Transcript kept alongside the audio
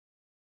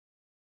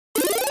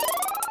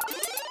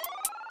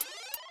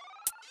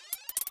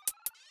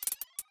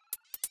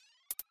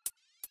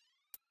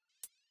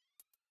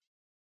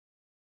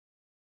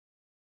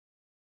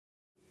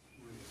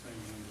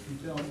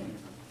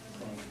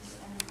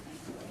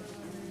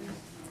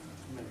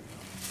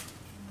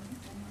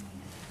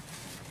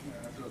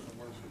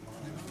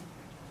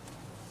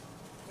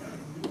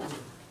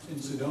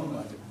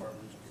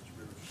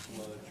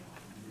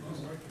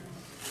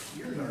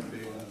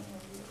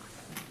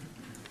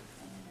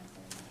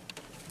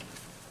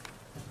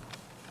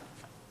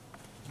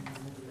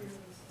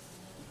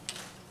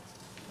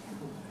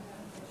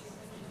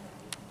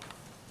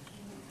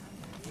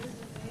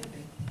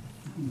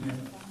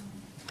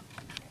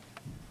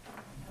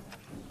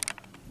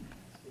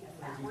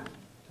one.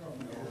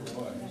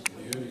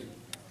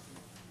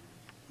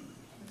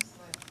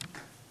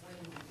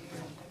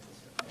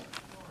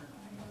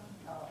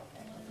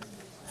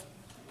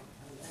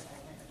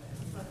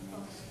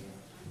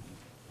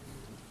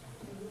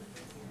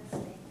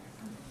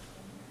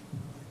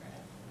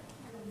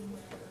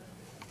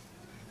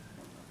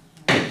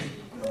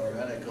 All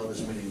right, I call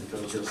this meeting the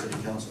Coquille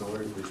City Council to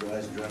order. Please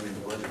rise and join me in the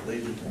pledge of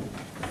allegiance.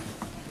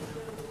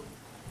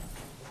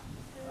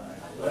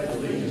 I pledge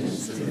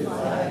allegiance to the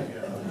flag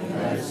of the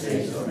United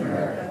States of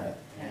America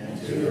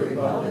and to the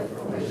republic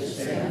for which it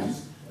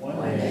stands,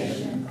 one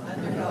nation,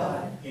 under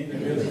God,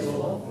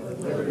 indivisible, with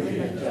liberty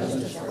and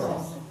justice for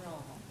all.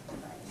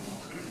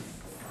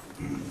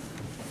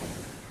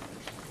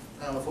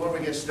 Now, before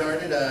we get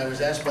started, I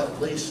was asked by the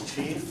police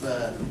chief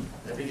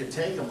if he could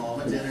take a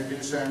moment to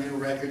introduce our new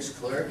records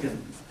clerk,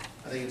 and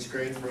I think it's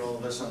great for all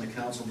of us on the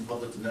council and the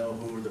public to know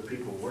who the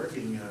people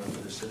working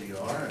for the city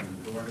are and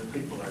who our new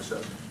people are. So,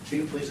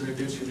 Chief, please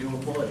introduce your new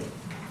employee.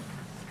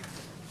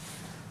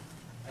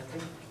 I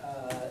think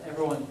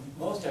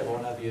most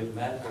everyone of you have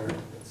met her.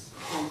 It's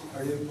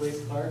our new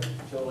police clerk,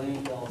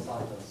 Jolene Del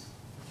Santos.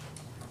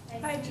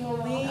 Hi,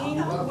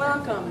 Jolene.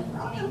 Welcome.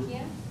 Thank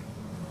you.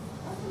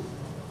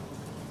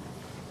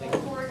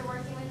 Looking forward to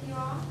working with you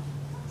all.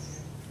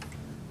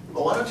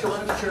 Well, why don't you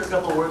share a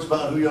couple of words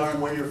about who you are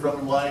and where you're from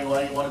and why you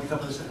wanted to come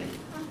to the city?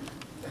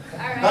 All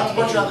right. Not to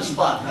put you on the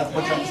spot. Not to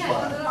put you on the Not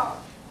spot. at all.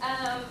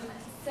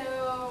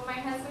 So my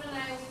husband and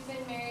I, we've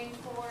been married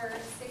for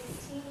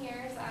 16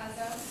 years as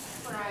of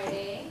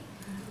Friday,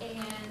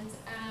 and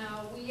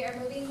we are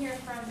moving here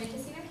from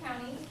Mendocino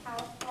County,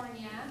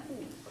 California,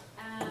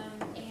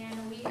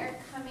 and we are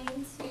coming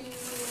to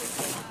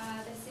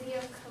the city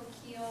of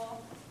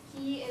Coquille.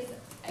 He is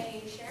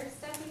a sheriff's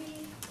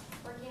deputy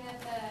working at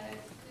the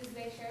Coos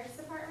Bay Sheriff's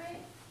Department,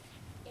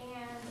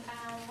 and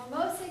we're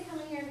mostly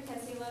coming here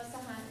because he loves to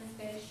hunt and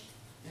fish,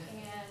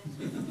 and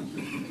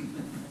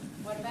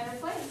what a better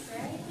place,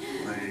 right?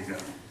 There you go.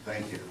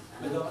 Thank you.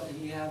 Do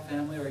you have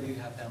family or do you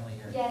have family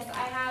here? Yes,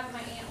 I have, my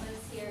aunt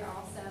lives here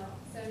also.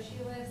 So she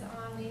lives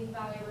on Leaf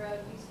Valley Road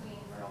between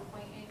Myrtle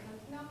Point and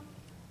Coquille,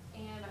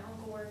 and my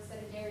uncle works at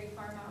a dairy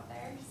farm out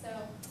there, so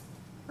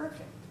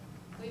Perfect.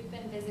 we've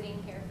been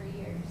visiting here for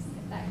years,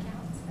 if that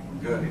counts,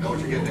 right? Good. You know what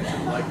you're getting into,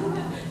 Mike.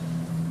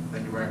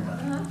 Thank you very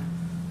much.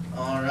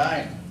 All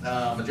right.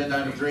 Agenda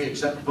item 3,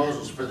 accept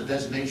proposals for the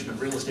designation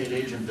of real estate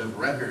agent of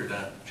record.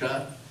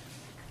 Chuck?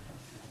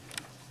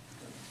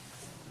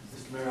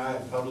 Mr. Mayor, I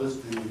have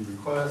published the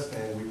request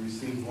and we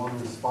received one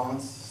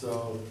response,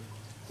 so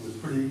it was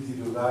pretty easy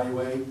to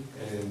evaluate,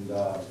 and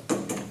at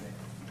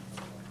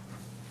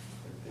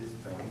this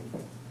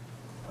point,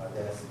 I'd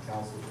ask the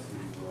council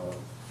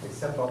to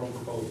accept all the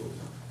proposals.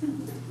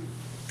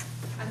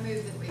 I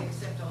move that we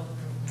accept all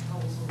the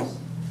proposals.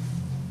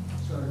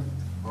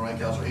 All right,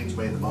 Councilor Haynes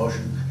made the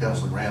motion.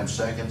 Councilor Graham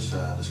seconds.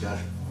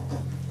 Discussion.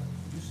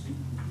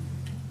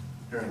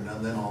 Hearing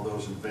none, then all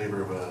those in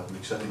favor of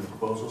accepting the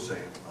proposal say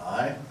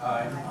aye.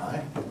 Aye.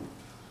 Aye.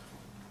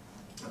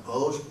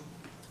 Opposed?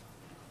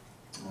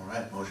 All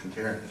right, motion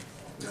carried.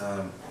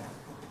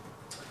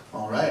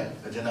 All right,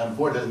 agenda item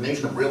 4,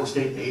 designation of real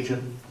estate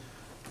agent,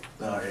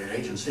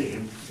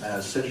 agency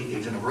as city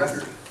agent of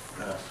record.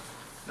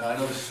 Now, I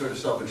know this is sort of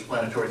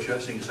self-explanatory, Chuck,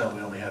 seeing as how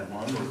we only had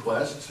one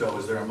request. So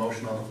is there a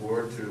motion on the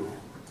floor to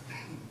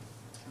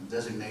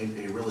designate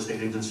a real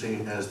estate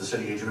agency as the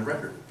city agent of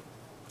record?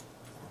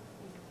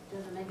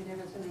 Does it make a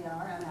difference who they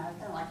are? I mean, I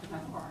kind of like to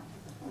know more.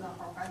 Not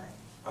for Friday.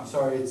 I'm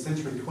sorry, it's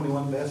Century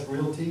 21 Best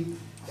Realty,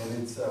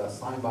 and it's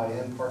signed by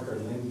Ann Parker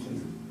and Lynn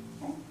Kindred.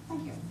 Okay,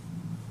 thank you.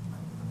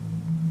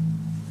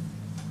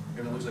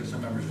 And it looks like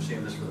some members are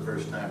seeing this for the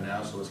first time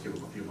now, so let's give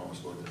them a few moments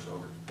to look this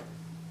over.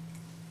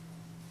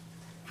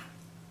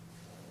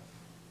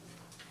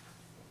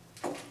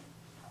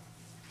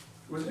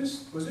 Was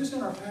this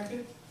in our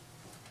packet?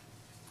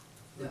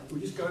 Yeah. We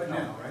just got it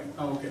now, right?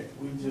 Oh, okay.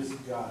 We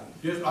just got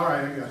it. Just, all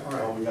right, I got it, all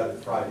Well, right. we got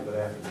it Friday, but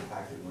after the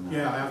packet went out.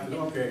 Yeah, I have to,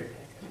 okay.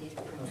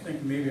 I was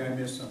thinking maybe I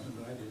missed something,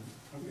 but I didn't.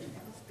 Okay.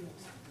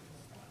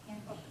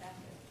 Can't book that.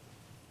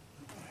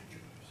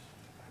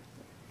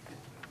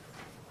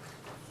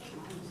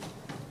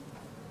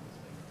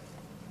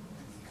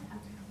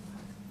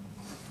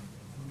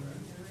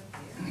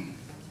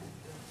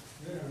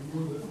 Yeah, I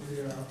move that we,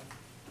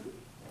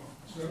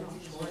 select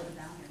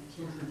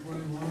Century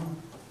 21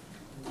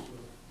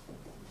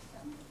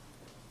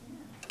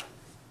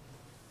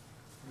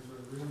 as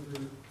a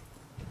realtor,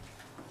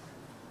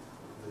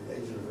 The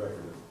agent of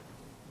record.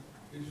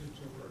 agent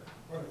of record.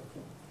 Whatever.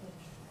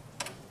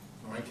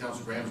 All right,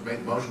 Councilor Graham's made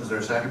the motion. Is there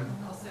a second?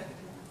 I'll second.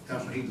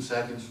 Councilor Heaton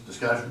seconds.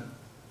 Discussion.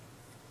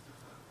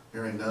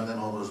 Hearing none, then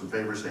all those in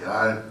favor say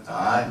aye.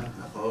 Aye.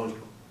 Opposed?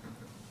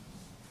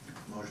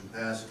 Motion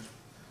passes.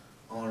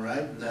 All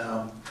right,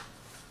 now,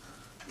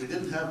 we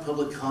didn't have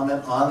public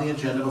comment on the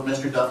agenda, but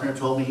Mr. Duffner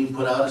told me he'd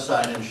put out a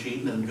sign-in sheet,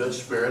 and in good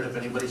spirit, if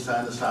anybody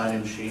signed the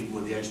sign-in sheet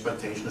with the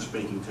expectation of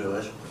speaking to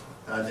us,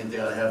 I think they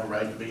ought to have a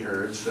right to be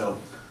heard. So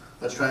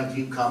let's try and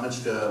keep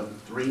comments to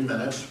 3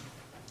 minutes.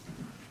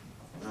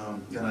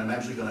 And I'm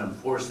actually gonna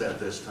enforce that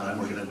this time.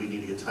 We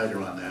need to get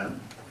tighter on that.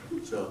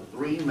 So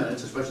 3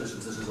 minutes, especially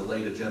since this is a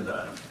late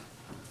agenda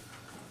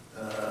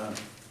item.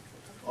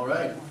 All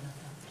right.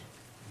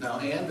 Now,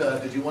 Ann,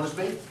 did you want to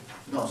speak?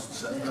 No,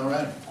 all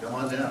right, come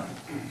on down.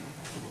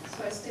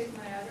 So I state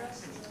my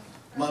address, is that?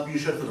 Mom, you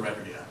should for the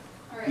record, yeah.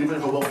 All right. Even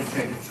if it won't be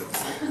changed, so.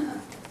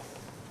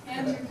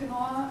 Andrew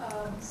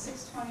Canoa,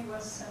 620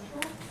 West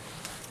Central,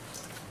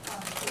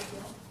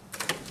 Coquille.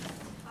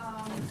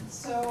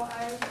 So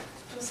I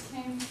just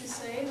came to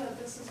say that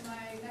this is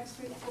next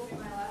week will be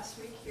my last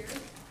week here.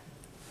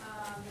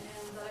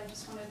 And I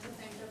just wanted to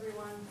thank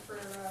everyone for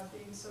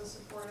being so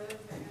supportive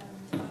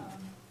and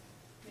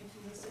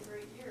making this a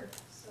great year.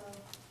 So,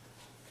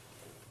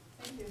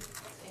 thank you.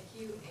 Thank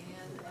you,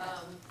 and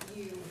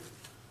you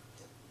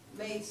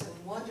made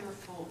some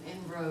wonderful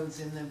inroads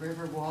in the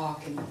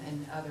Riverwalk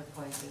and other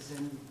places,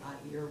 and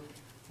your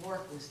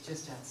work was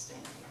just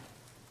outstanding.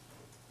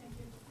 Thank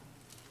you.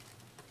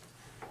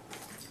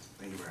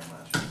 Thank you very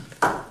much.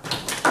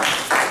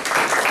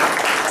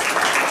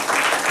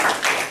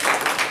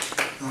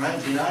 All right,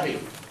 Giannotti.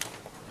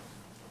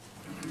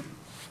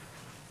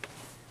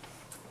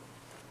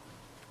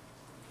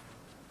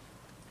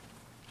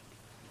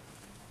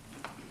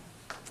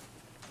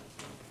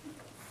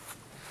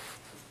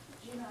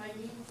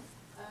 Giannotti,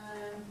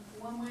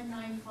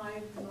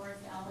 1195 North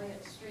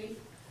Elliott Street.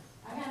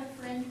 I had a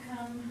friend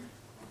come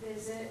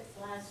visit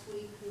last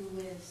week who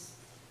is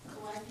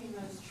collecting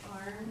those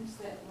charms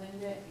that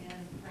Linda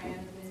and Fran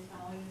have been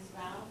telling us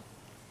about.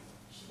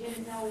 She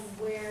didn't know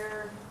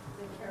where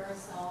the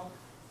carousel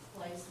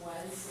place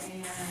was,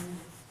 and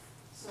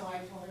so I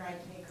told her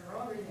I'd take her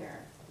over there.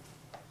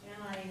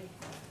 And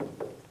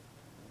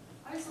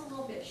I was a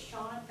little bit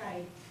shocked.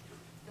 I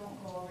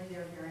don't go over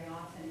there very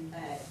often,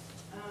 but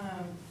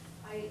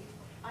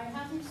I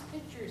have these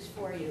pictures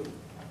for you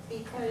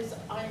because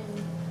I'm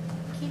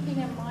keeping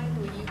in mind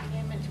when you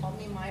came and told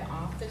me my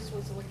office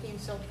was looking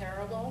so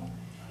terrible.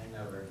 I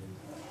never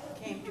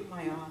do. Came to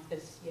my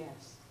office,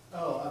 yes.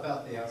 Oh,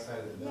 about the outside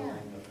of the Yeah.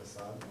 building, the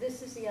facade?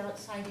 This is the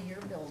outside of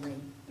your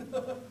building.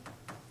 Would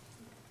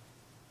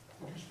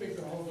you speak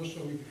to all of us so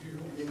we can hear?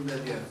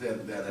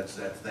 Yeah, that's,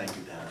 thank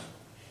you,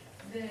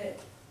 Dennis.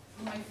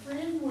 My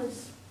friend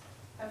was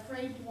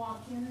afraid to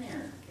walk in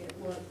there.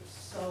 It looked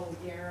so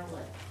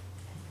derelict.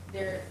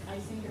 There, I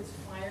think it's a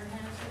fire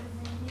hazard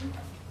maybe.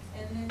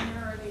 And then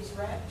there are these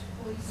wrecked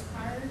police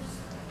cars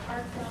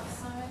parked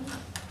outside.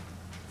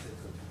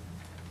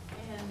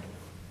 And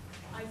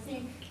I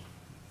think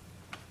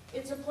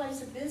it's a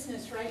place of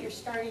business, right? You're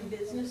starting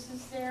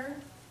businesses there.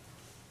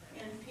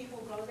 And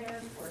people go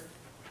there for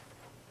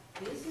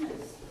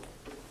business.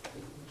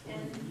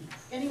 And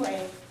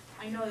anyway,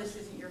 I know this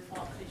isn't your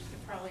fault, because you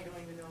probably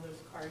don't even know those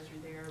cars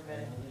are there,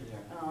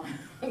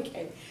 but,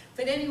 okay.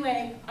 But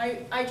anyway,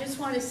 I just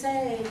want to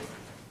say,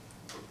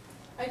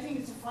 I think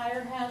it's a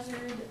fire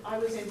hazard. I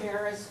was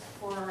embarrassed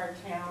for our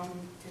town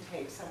to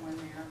take someone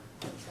there.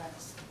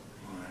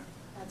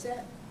 That's it.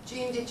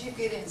 Jean, did you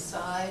get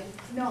inside?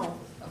 No.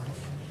 Okay.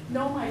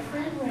 No, my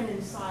friend went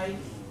inside.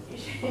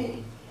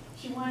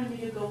 She wanted me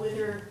to go with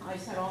her. I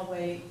said, I'll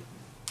wait,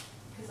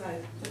 because I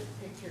took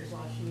pictures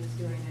while she was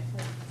doing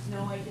it.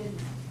 No, I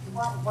didn't.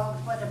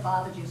 What had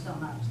bothered you so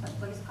much? The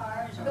police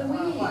cars or The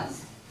what?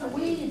 weeds, the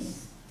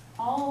weeds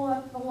all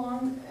up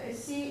along,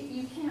 see,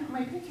 you can't,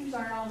 my pictures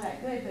aren't all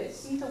that good, but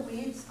see the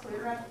weeds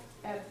clear up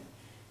at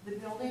the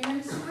building? And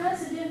it's a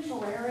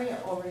residential area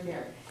over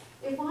there.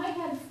 If I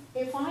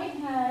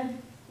had,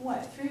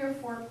 what, 3 or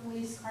 4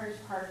 police cars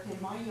parked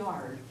in my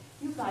yard,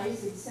 you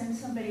guys would send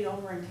somebody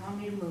over and tell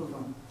me to move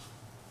them.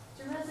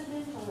 It's a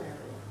residential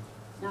area.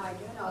 Now, I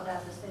do know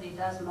that the city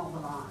does mow the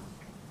lawn.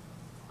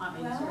 I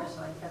mean, Well-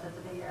 seriously, because it's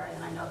a big area,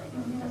 and I know they do,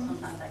 because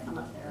sometimes I come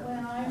up there. When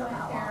I don't know went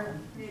how there,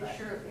 often, it but-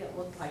 sure, it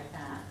looked like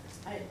that.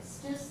 It's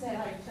just that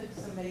I took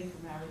somebody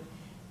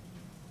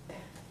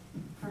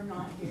from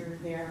not here,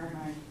 there, and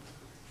I,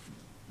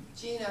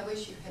 Jean, I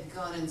wish you had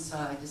gone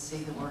inside to see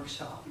the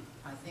workshop.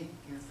 I think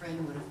your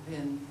friend would have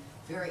been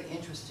very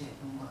interested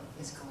in what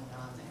is going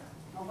on there.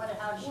 Well,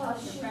 how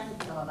did your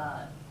friend feel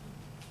about it?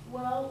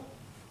 well,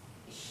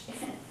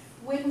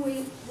 when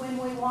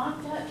we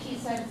walked up, she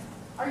said,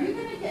 are you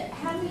gonna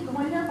have me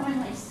go in there by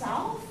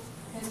myself?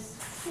 Because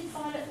she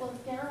thought it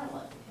looked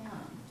derelict, yeah.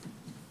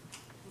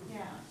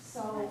 Yeah,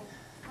 so,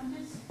 I'm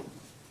just,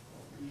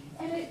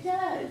 and it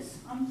does,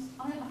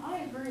 I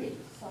agree,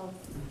 so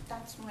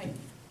that's my,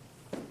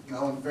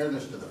 Now, in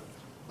fairness to the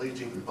police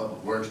chief and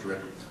public works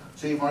director,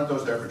 Steve, aren't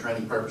those there for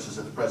training purposes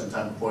at the present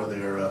time before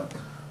they're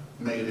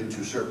made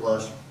into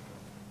surplus?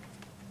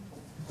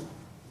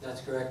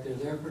 That's correct. They're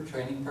there for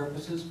training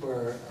purposes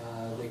for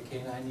the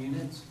K-9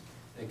 units.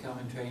 They come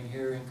and train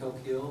here in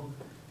Coquille.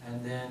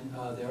 And then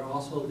they're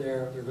also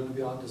there, they're going to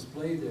be on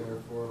display there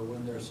for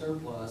when they're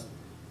surplus.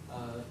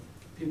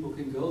 People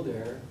can go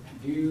there,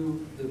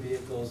 view the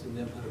vehicles, and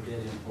then put a bid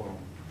in for them.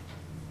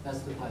 That's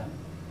the plan.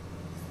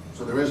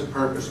 So there is a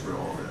purpose for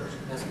all this.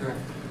 That's correct.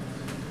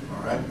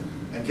 All right.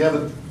 And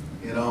Kevin,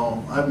 you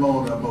know, I've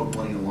mowed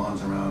plenty of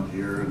lawns around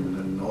here,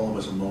 and all of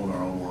us have mowed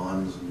our own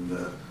lawns, and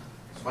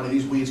funny,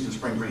 these weeds can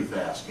spring pretty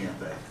fast, can't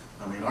they?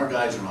 I mean, our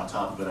guys are on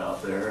top of it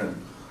out there,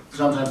 and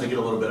sometimes they get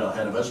a little bit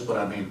ahead of us, but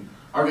I mean,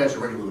 our guys are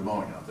regularly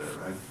mowing out there,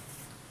 right?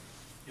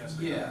 Yes.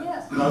 Yeah,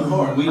 Yes. Of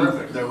course, We-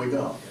 perfect, there we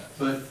go.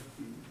 but,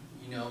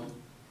 you know,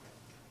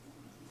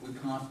 we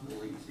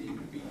constantly seem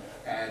to be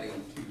adding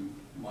to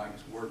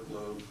Mike's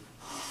workload.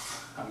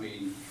 I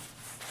mean,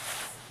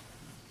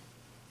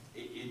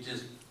 it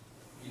just,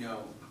 you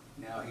know,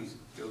 now he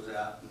goes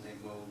out and they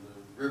mow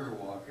the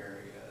Riverwalk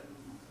area,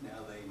 and now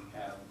they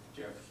have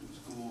Jefferson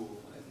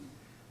School, and,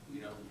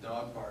 you know, the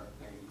dog park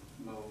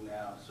they mow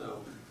now,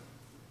 so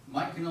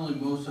Mike can only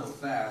mow so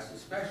fast,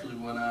 especially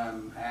when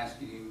I'm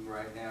asking him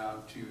right now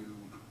to,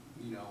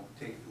 you know,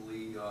 take the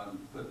lead on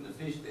putting the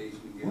fish station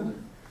together.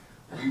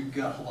 We've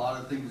got a lot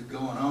of things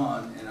going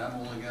on, and I've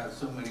only got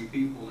so many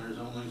people, and there's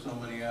only so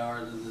many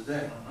hours in the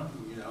day.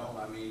 You know,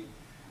 I mean,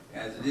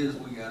 as it is,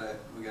 we got a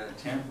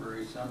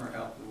temporary summer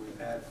help that we've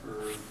had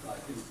for, I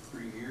think,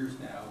 3 years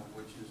now,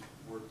 which has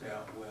worked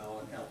out well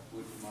and helped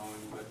with the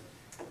mowing, but,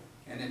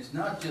 and it's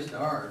not just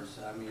ours.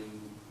 I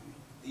mean,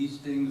 these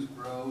things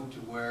grow to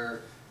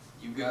where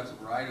you've got some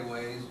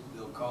right-of-ways,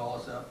 they'll call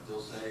us up,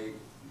 they'll say,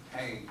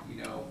 hey,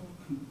 you know,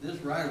 this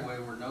right-of-way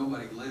where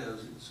nobody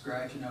lives, it's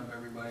scratching up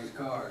everybody's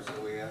cars, so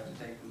we have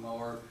to take the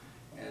mower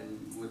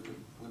and with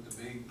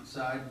the big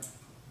side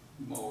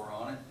mower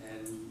on it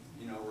and,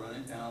 you know, run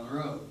it down the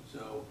road.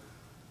 So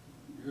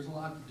there's a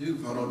lot to do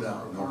for No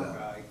doubt, a no park doubt.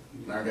 guy.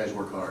 And our guys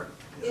work hard.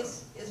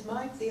 Is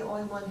Mike the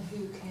only one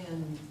who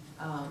can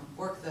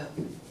work the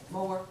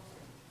mower?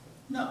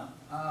 No,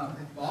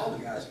 all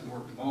the guys can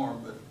work the mower,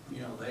 but,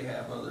 you know, they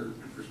have other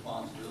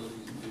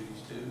responsibilities and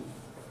duties too.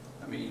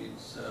 I mean,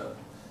 it's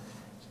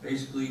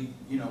basically,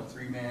 you know,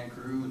 3-man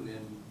crew and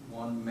then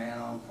 1 man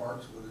on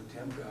parks with a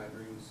temp guy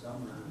during the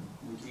summer.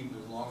 We keep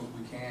them as long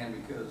as we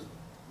can because,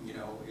 you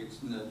know,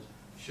 it's in the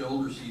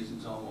shoulder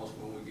seasons almost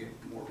when we get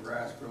more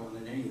grass growing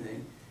than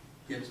anything.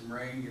 Get some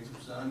rain, get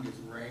some sun, get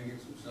some rain,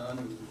 get some sun,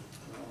 and,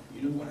 well,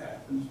 you know what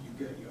happens, you've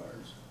got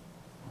yards.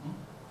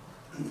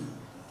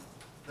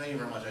 Thank you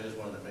very much, I just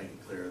wanted to make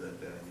it clear that,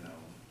 you know,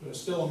 But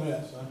it's still a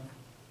mess, huh?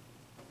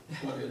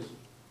 What is?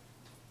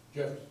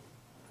 Jeff?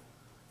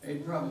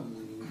 It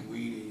probably needs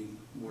weeding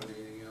more than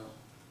anything else.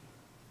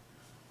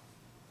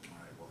 all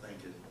right, well,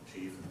 thank you,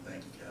 Chief, and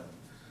thank you,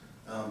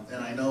 Kevin.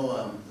 And I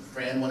know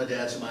Fran wanted to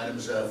add some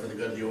items for the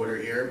good of the order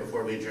here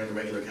before we adjourn the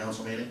regular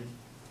council meeting.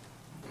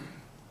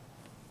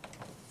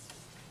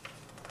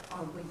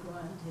 Are we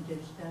going to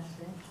discuss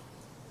this?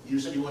 You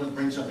said you wanted to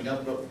bring something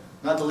up, but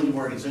not the League of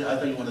Organizations. I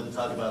thought you wanted to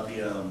talk about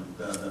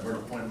the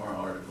Myrtle Point Bar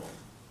article.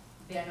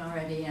 Ben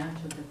already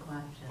answered the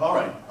question. All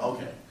right,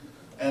 okay.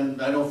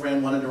 And I know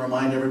Fran wanted to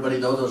remind everybody,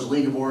 though, those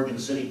League of Oregon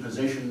City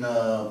position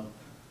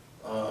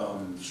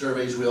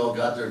surveys we all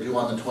got, they're due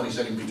on the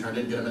 22nd, be turned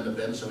in, get them in the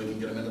bin so we can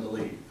get them into the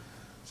league.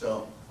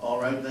 So, all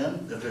right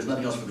then, if there's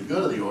nothing else for the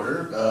good of the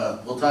order,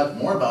 we'll talk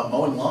more about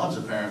mowing lawns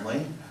apparently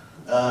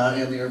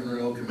in the Urban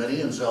Renewal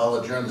Committee, and so I'll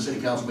adjourn the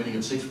City Council meeting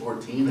at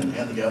 6:14 and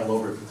hand the gavel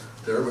over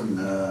to Urban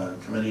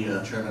Committee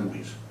Chairman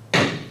Weiss.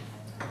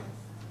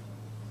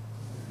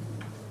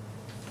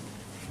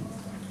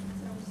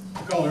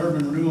 Call the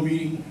Urban Renewal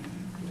meeting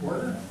to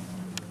order.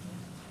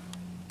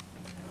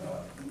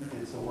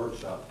 It's a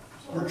workshop.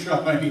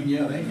 Workshop, I mean,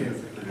 yeah, thank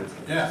you.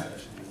 Yeah.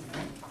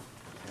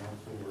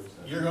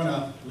 You're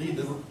gonna lead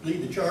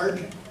the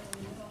charge?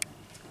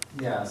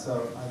 Yeah,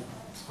 so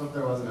I hope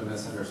there wasn't a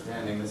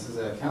misunderstanding. This is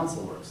a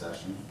council work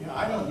session. Yeah,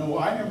 I don't know,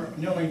 I never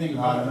know anything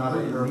about Not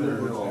an urban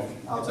renewal.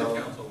 renewal. It's a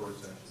council work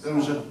session. That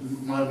was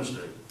my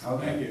mistake.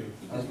 Thank Okay. you.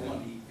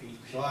 Okay.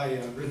 So I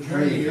There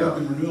return you the go.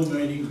 urban renewal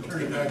meeting,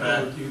 turn it back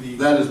over to the,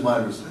 That is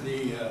my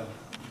mistake.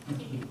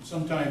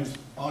 sometimes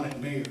on it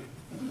mayor.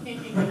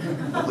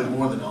 Probably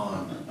more than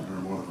on,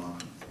 or more than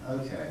on.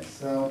 Okay,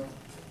 so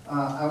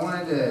I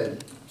wanted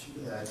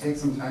to take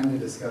some time to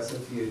discuss a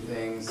few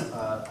things.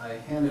 I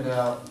handed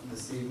out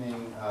this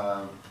evening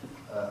a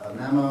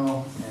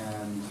memo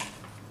and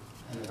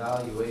an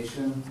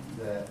evaluation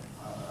that,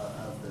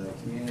 of the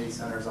community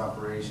center's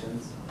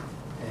operations.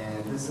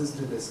 And this is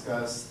to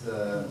discuss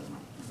the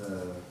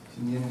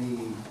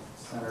community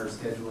center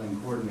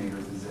scheduling coordinator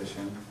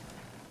position.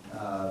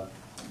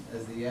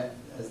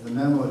 As the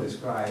memo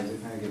describes,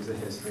 it kind of gives a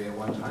history. At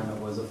one time, it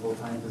was a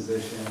full-time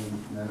position,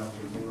 and then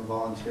it became a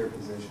volunteer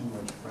position,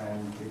 which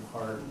Fran took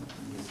part and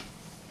just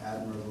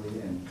admirably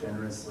and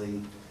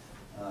generously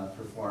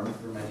performed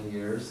for many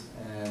years.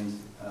 And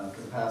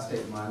for the past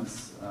 8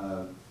 months,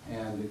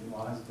 and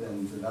has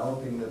been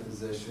developing the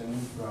position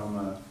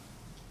from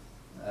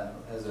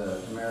as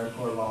an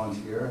AmeriCorps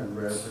volunteer and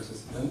rare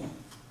participant.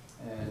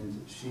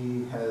 And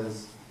she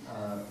has,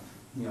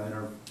 in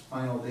her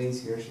final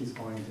days here, she's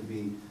going to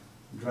be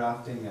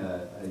drafting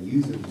a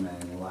user's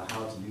manual on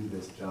how to do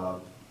this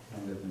job,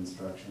 kind of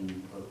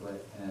instruction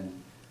booklet, and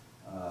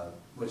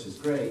which is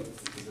great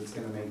because it's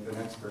going to make the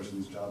next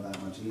person's job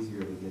that much easier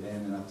to get in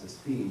and up to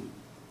speed.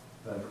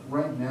 But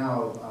right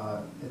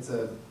now,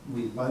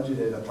 we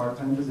budgeted a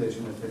part-time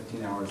position of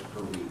 15 hours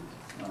per week.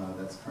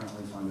 That's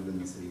currently funded in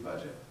the city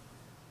budget.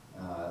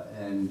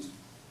 And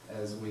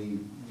as we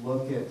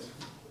look at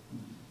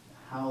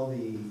how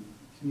the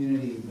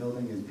community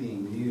building is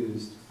being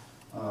used,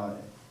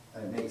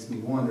 it makes me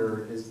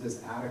wonder, is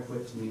this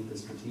adequate to meet the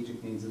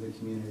strategic needs of the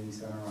community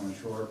center on a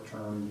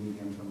short-term,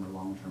 medium-term, or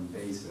long-term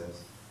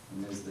basis?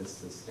 And is this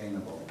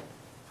sustainable?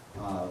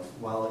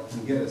 While it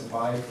can get us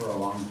by for a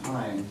long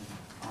time,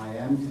 I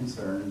am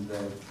concerned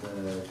that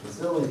the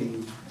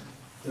facility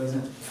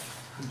doesn't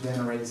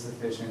generate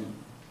sufficient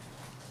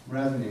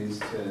revenues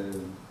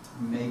to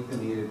make the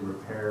needed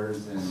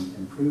repairs and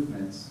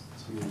improvements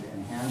to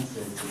enhance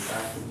its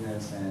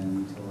attractiveness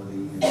and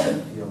utility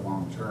and appeal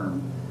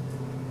long-term.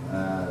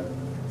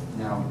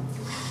 Now,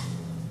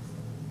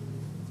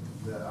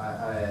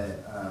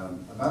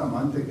 about a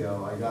month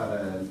ago, I got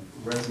a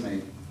resume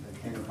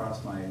that came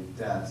across my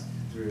desk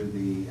through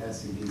the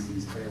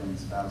SCDC's Trailing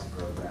Spouse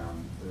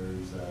Program.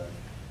 There's a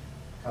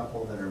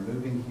couple that are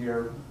moving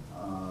here,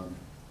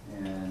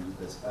 and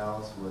the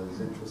spouse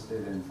was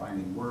interested in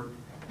finding work,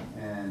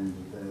 and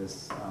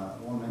this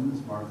woman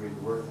is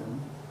Marguerite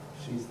Worthen.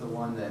 She's the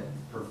one that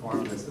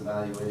performed this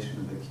evaluation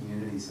of the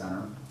community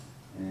center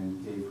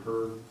and gave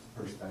her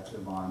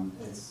perspective on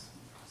its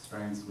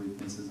strengths,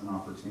 weaknesses, and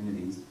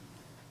opportunities.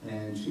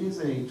 And she is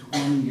a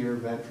 20-year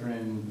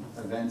veteran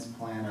events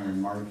planner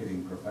and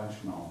marketing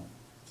professional.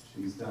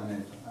 She's done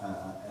it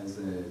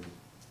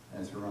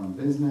as her own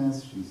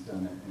business. She's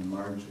done it in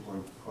large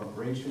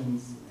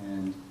corporations,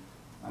 and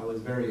I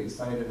was very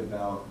excited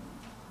about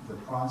the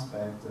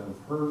prospect of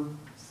her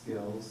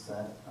skill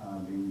set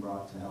being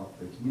brought to help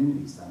the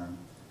community center.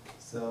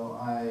 So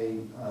I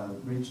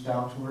reached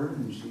out to her,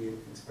 and she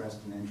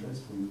expressed an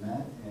interest. We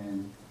met,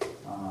 and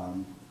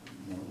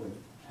with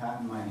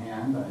hat in my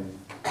hand,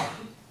 I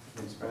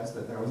expressed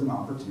that there was an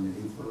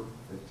opportunity for a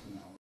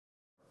 15-hour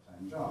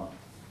part-time job.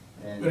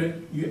 And But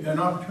an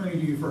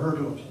opportunity for her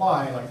to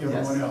apply like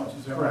everyone else,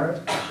 is that right?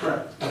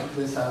 Correct.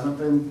 This hasn't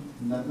been,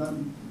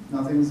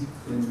 nothing's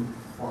been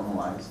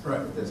formalized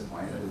at this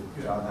point.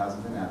 The job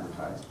hasn't been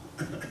advertised.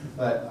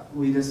 But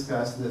we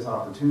discussed this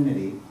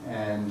opportunity,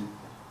 and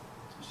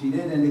she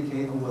did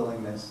indicate a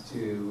willingness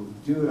to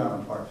do it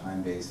on a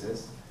part-time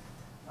basis.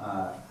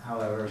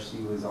 However, she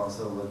was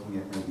also looking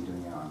at maybe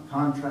doing it on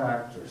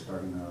contract or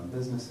starting her own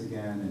business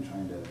again and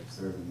trying to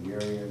serve in the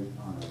area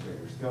on a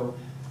greater scope.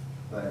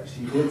 But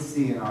she did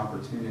see an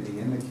opportunity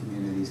in the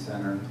community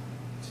center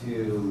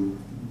to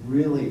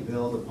really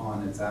build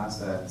upon its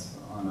assets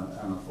on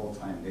a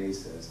full-time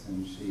basis.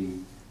 And she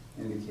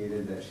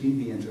indicated that she'd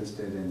be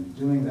interested in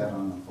doing that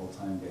on a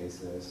full-time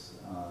basis.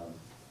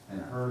 And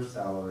her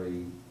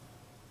salary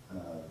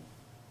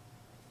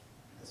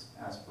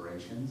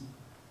aspirations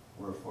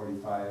were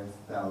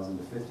 $45,000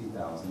 to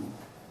 $50,000.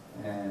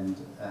 And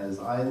as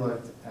I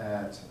looked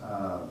at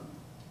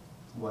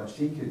what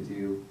she could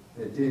do,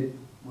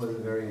 was a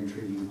very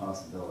intriguing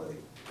possibility.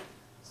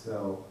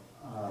 So,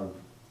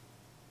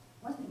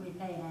 What did we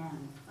pay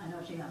Ann? I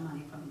know she got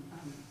money from.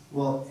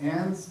 Well,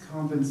 Ann's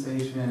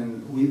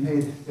compensation, we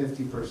paid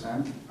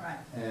 50%. Right.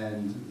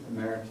 And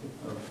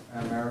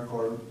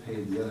AmeriCorps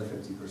paid the other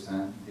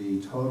 50%.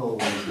 The total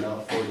was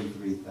about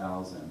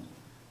 $43,000.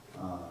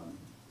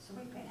 So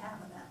we paid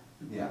half of that.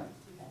 Yeah.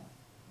 Okay.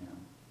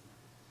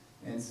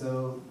 Yeah. And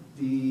so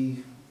the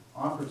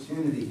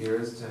opportunity here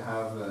is to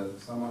have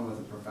someone with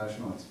a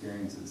professional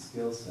experience and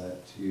skill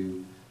set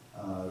to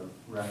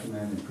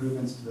recommend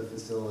improvements to the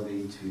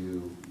facility,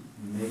 to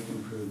make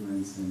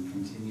improvements and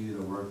continue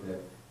the work that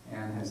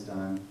Ann has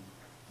done.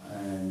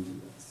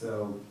 And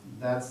so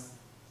that's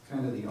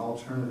kind of the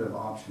alternative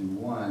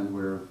option one,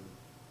 where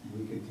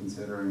we could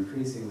consider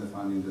increasing the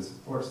funding to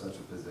support such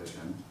a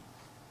position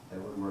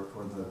that would work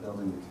toward the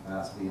building the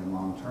capacity and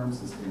long-term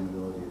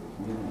sustainability of the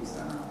community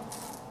center.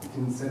 The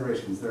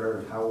considerations there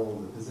are how will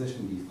the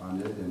position be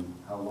funded and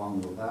how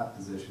long will that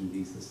position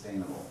be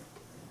sustainable.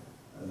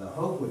 The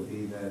hope would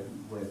be that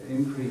with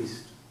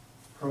increased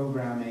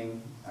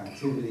programming,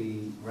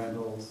 activity,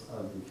 rentals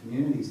of the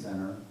community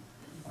center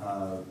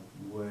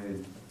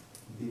would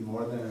be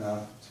more than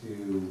enough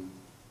to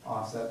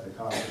offset the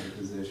cost of the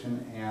position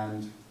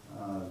and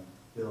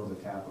build a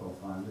capital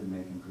fund and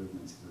make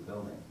improvements to the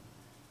building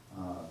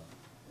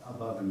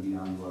above and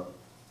beyond what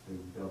the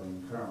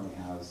building currently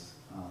has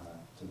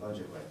to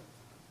budget with.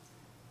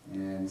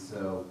 And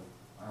so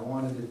I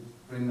wanted to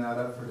bring that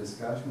up for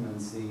discussion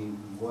and see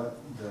what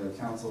the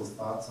council's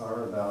thoughts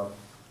are about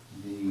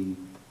the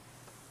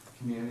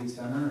community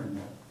center and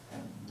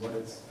what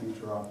its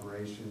future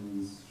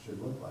operations should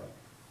look like.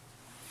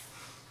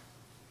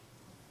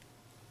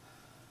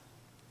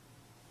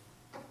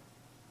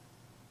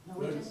 No,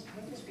 we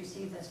just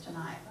received this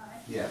tonight,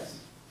 right? Yes.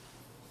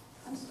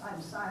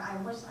 I'm sorry, I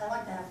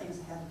like to have things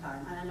ahead of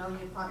time, and I know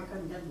you probably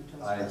couldn't get them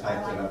to us. I but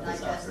typed it like up to this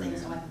digest things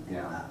afternoon. so I can think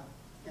Yeah.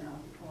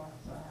 about, before,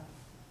 so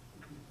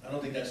I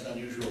don't think that's an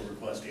unusual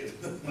request either.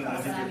 No,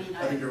 I think but I mean, I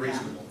think you're yeah.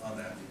 reasonable on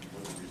that.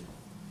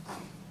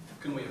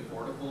 Can we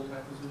afford a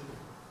full-time position?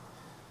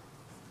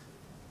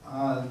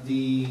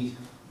 The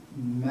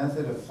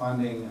method of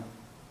funding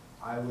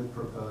I would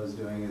propose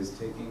doing is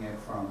taking it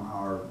from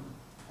our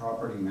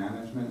property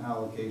management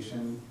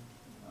allocation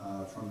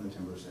from the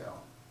timber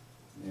sale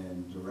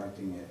and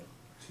directing it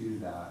to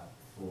that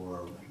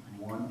for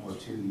 1 or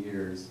 2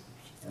 years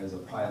as a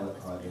pilot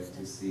project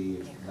to see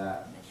if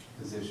that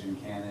position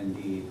can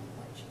indeed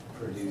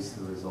produce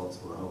the results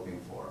we're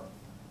hoping for.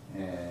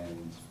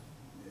 And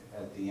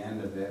at the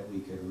end of it, we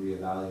could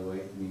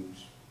reevaluate in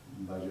each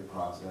budget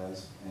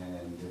process,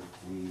 and if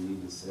we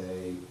need to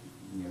say,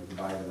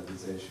 goodbye to the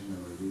position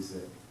and reduce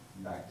it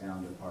back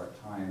down to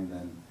part-time,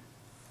 then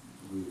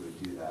we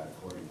would do that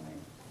accordingly.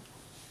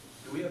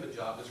 Do we have a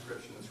job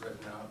description that's written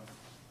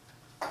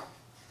out?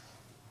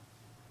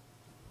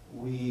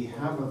 We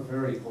have a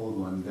very old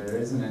one. There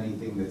isn't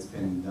anything that's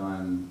been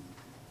done.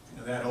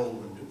 And that old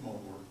one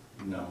won't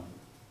work. No.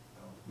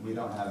 We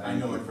don't have I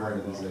know anything it for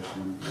very the well.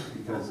 position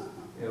because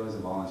it was a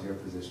volunteer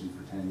position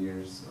for 10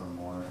 years or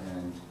more,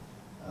 and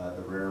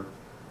the rare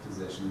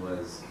position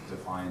was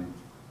defined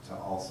to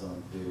also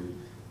include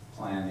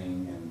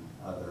planning and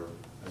other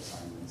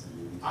assignments and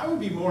duties. I would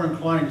be more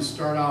inclined to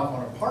start off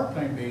on a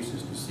part-time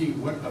basis to see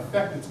what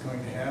effect it's going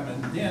to have,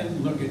 and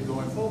then look at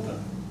going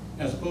full-time,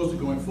 as opposed to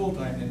going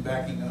full-time and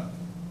backing up.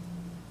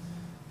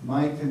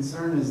 My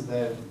concern is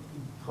that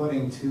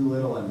putting too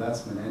little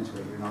investment into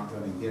it, you're not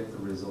going to get the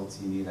results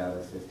you need out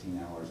of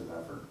 15 hours of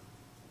effort.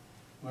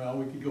 Well,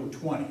 we could go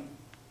 20,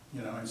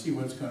 and see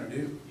what it's gonna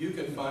do. You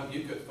could find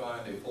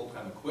a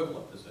full-time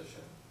equivalent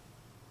position,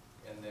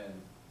 and then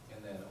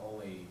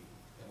only,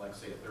 in like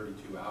say a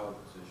 32-hour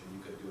position,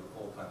 you could do a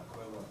full-time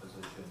equivalent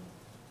position,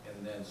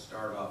 and then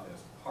start off as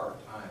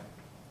part-time.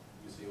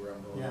 You see where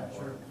I'm going? Yeah, with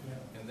sure, that?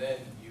 yeah. And then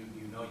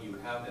you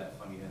have that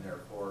funding in there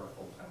for a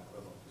full-time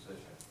equivalent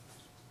position,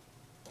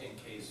 in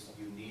case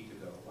you need to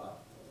go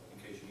up,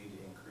 in case you need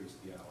to increase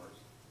the hours.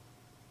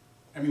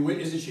 I mean,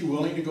 isn't she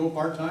willing to go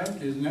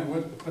part-time? Isn't that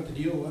what the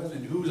deal was?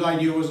 And whose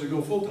idea was to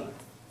go full-time?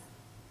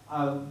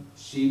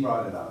 She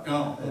brought it up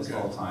Oh, as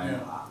okay, full-time.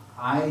 yeah.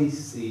 I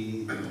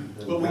see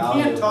the But we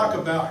value can't of talk it.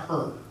 about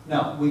her.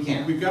 No, we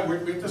can't.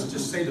 Let's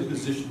just say the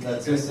position.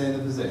 Let's just say the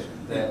position,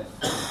 that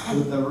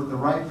the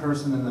right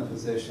person in the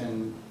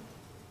position,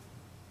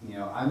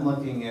 I'm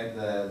looking at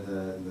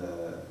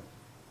the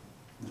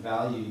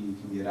value you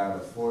can get out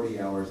of 40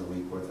 hours a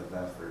week worth of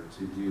effort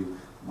to do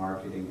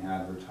marketing,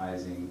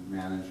 advertising,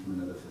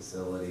 management of the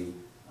facility.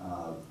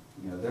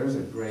 There's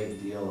a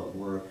great deal of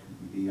work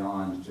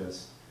beyond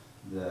just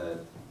the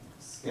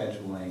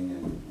scheduling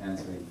and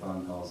answering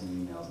phone calls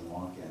and emails and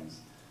walk-ins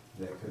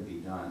that could be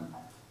done.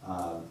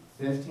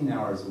 15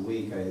 hours a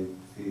week,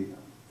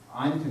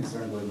 I'm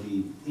concerned would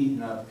be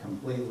eaten up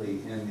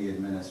completely in the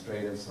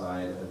administrative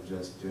side of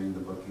just doing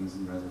the bookings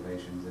and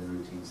reservations and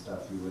routine stuff.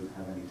 You wouldn't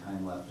have any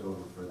time left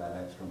over for that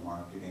extra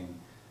marketing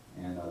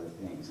and other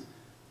things.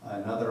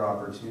 Another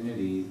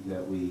opportunity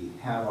that we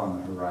have on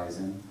the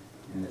horizon,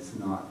 and it's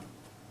not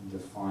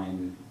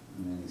defined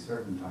in any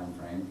certain time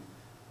frame,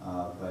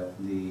 but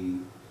the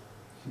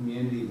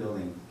community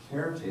building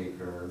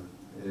caretaker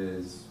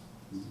is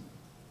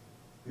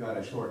got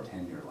a short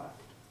tenure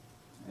left.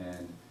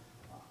 And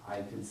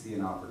I could see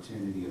an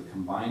opportunity of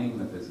combining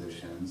the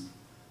positions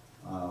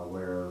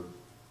where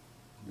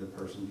the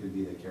person could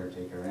be the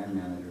caretaker and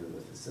manager of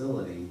the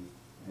facility,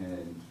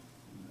 and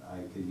I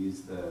could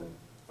use the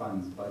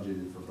funds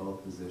budgeted for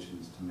both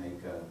positions to make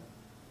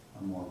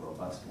a more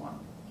robust one.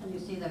 Can you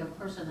see that a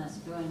person that's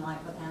doing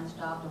like with Ann's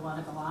job to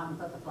want to go out and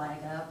put the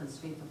flag up and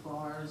sweep the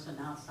floors and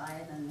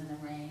outside and in the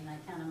rain? I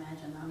can't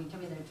imagine. I mean, to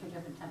me, they're two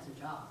different types of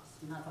jobs.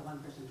 Not that one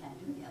person can't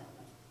do the other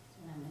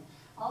one. And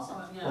also,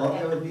 Well,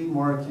 it would be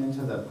more akin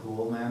to the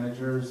pool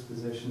manager's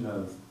position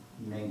of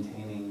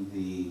maintaining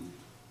the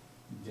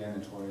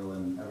janitorial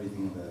and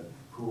everything of the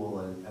pool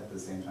at the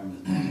same time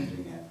as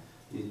managing it.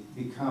 It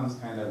becomes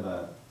kind of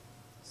a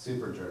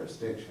super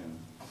jurisdiction,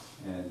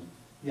 and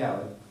yeah,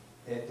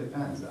 it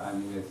depends. I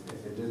mean, if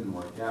it didn't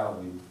work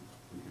out, we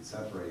could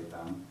separate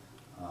them,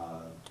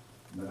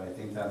 but I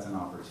think that's an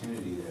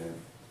opportunity to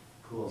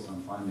pool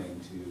some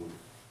funding to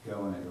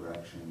go in a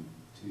direction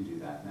to do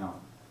that. Now,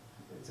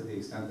 to the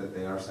extent that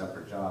they are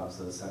separate jobs,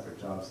 those separate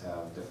jobs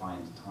have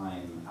defined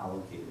time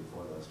allocated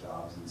for those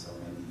jobs, and so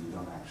maybe you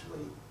don't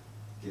actually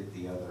get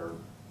the other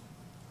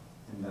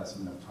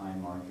investment of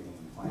time, marketing,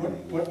 and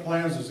planning. What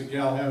plans does the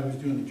gal have who's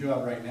doing the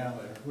job right now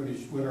there?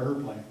 What are her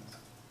plans?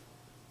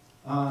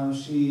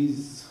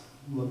 She's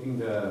looking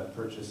to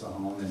purchase a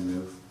home and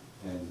move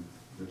and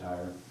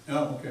retire.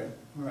 Oh, okay,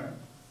 all right.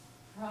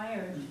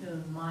 Prior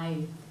to my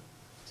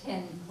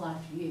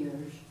 10-plus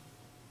years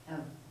of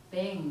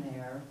being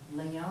there,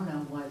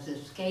 Leona was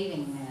a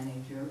skating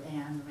manager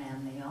and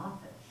ran the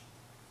office.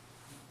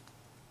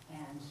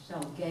 And so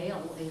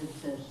Gail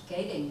is the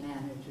skating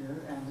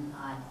manager, and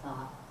I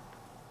thought,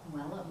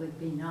 well, it would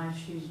be nice,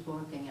 she's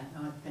working at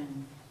North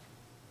Bend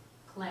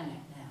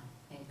Clinic now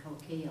in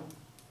Coquille.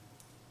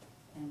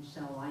 And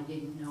so I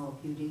didn't know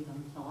if you'd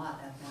even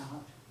thought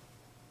about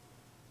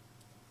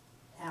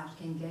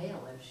asking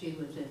Gail if she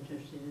was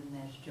interested in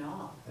this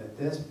job. At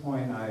this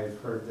point, I've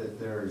heard that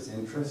there's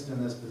interest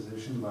in this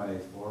position by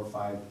 4 or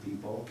 5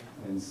 people,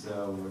 and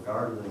so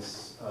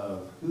regardless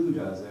of who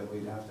does it,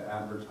 we'd have to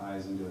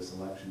advertise and do a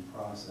selection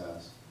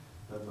process.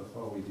 But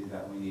before we do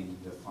that, we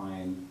need to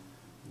define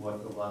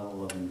what the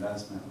level of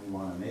investment we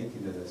want to make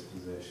into this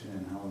position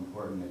and how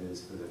important it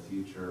is for the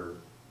future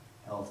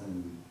health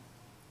and,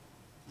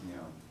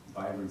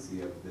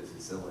 vibrancy of the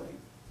facility.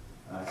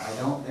 I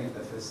don't think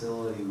the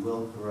facility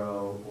will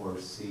grow or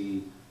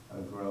see a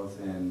growth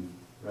in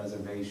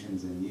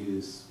reservations and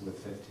use with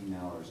 15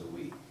 hours a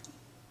week.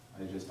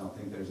 I just don't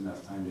think there's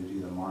enough time to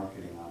do the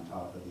marketing on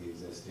top of the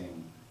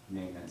existing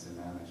maintenance and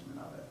management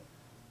of it.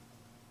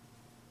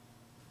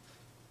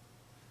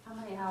 How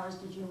many hours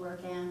did you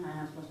work in?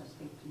 I'm supposed to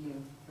speak to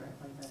you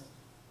directly, but.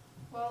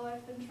 Well,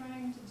 I've been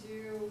trying to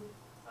do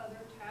other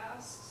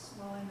tasks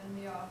while I'm in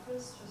the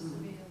office, just to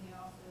be in the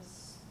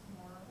office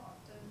more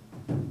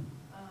often.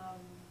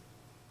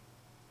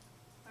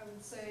 I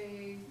would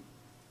say,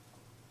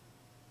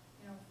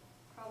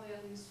 probably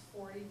at least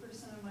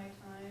 40% of my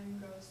time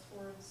goes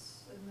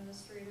towards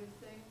administrative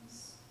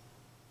things,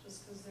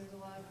 just because there's a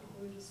lot of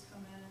people who just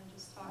come in and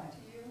just talk to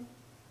you.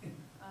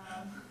 I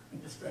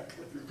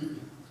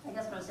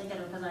guess what I was thinking,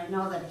 because I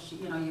know that,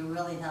 you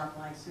really help,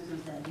 like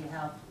Susan said, you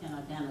help,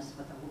 Dennis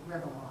with the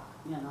Riverwalk,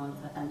 you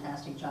did a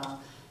fantastic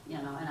job,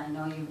 and I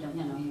know you've done,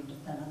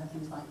 you've done other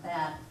things like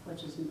that,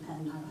 which is,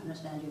 and I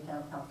understand you've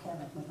helped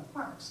Kevin with the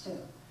parks too,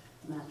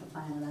 the master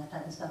plan and that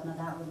type of stuff. Now,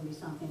 that wouldn't be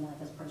something that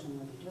this person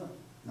would be doing.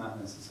 Not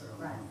necessarily.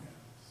 Right.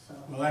 So.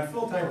 Well, that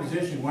full-time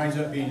position winds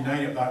up being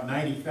about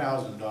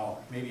 $90,000,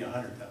 maybe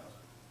 $100,000.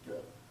 Is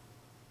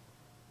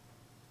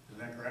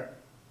that correct?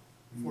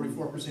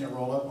 44%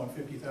 roll up on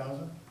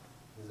 50,000?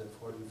 Is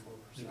it 44%?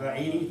 It's about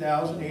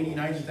 80,000, 80,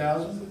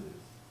 90,000?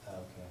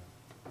 Okay.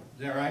 Is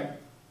that right?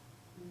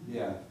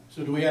 Yeah.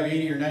 So do we have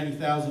 $80,000 or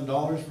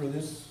 $90,000 for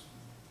this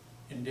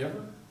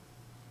endeavor?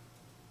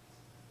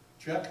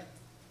 Chuck?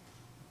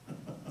 We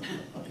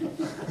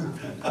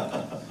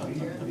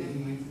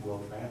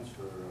will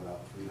transfer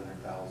about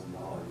 $300,000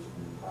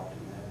 from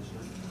property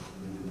management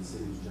into the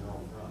city's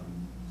general fund.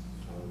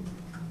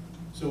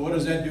 So what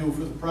does that do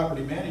for the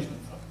property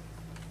management fund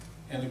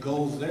and the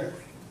goals there?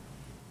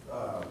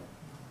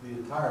 The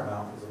entire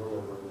amount was a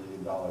little over $1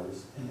 million,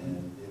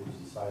 and it was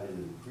decided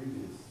in the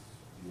previous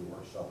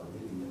workshop or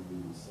meeting that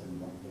we would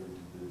send 1/3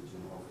 to the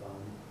general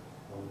fund,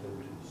 1/3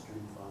 to the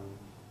street fund,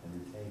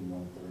 and retain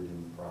 1/3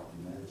 in the property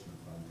management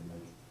fund to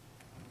make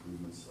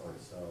improvements or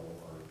sell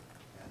or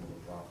handle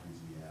the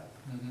properties we have.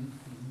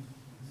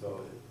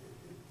 So it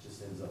just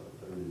ends up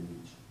 1/3 in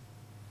each.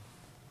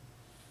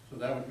 So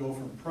that would go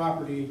from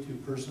property to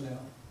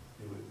personnel.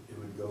 It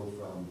would go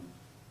from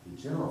the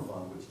general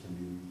fund, which can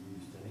be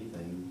used to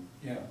anything,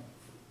 Yeah.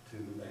 to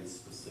a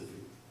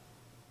specific.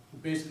 So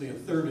basically a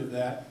third of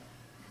that,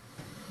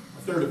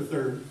 a third of a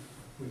third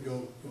would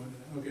go into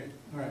that. Okay,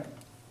 all right.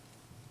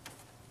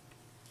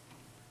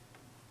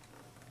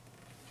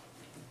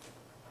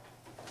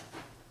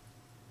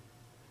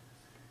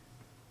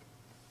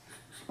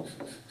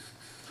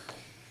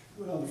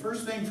 Well, the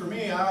first thing for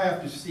me I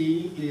have to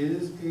see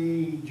is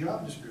a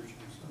job description.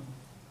 So.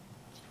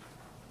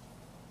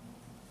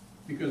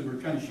 Because we're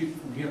kind of shooting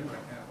from the hip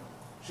right now.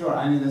 Sure,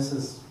 I mean, this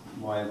is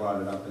why I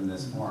brought it up in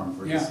this forum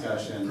for Yeah,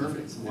 discussion.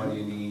 perfect. What do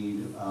you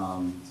need?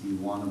 Do you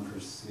want to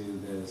pursue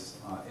this?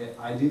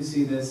 I do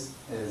see this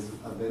as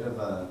a bit of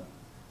a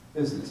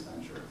business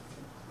venture.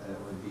 It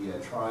would be a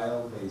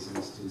trial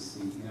basis to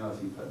see,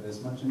 if you put this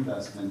much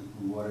investment,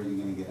 what are you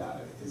going to get out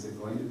of it? Is it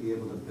going to be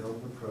able to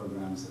build the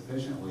program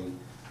sufficiently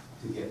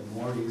to get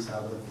more use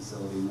out of the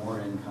facility,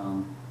 more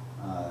income?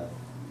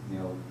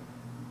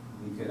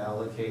 We could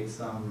allocate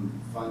some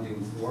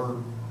funding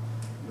for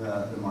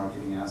the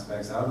marketing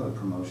aspects out of the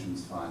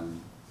promotions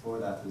fund for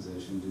that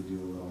position to do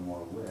a little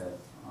more with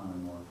on a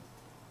more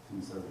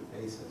conservative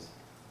basis.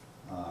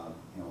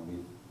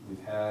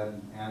 We've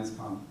had Anne's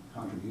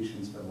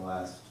contributions for the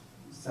last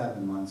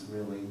 7 months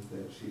really,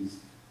 that she's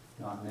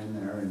gotten in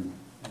there and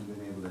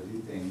been able to do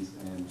things,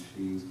 and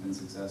she's been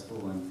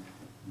successful in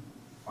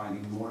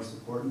finding more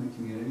support in the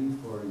community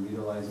for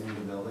utilizing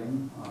the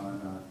building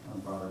on a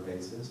broader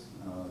basis.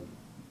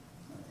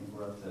 I think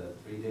we're up to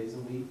 3 days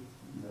a week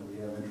that we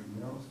have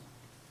intramurals,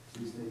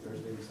 Tuesday,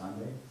 Thursday,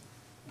 Sunday.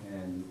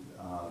 And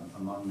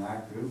among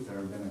that group, there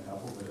have been a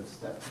couple that have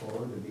stepped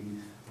forward to be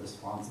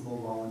responsible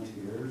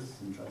volunteers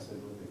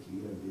entrusted with the key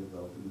to be able to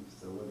open the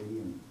facility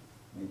and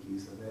make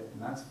use of it.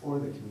 And that's for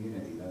the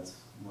community. That's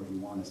what you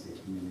want to see a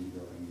community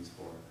building used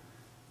for.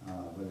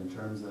 But in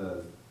terms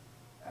of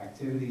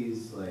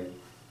activities like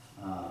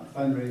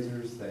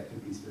fundraisers that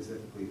could be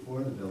specifically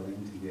for the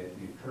building to get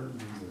new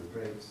curtains or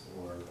drapes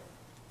or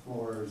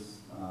floors,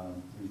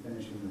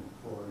 refinishing the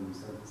floor,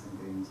 resurfacing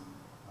things,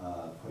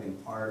 putting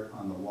art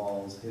on the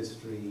walls,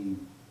 history,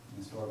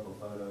 historical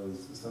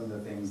photos, some of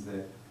the things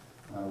that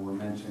were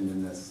mentioned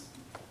in this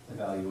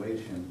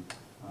evaluation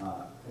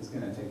is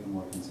going to take a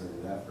more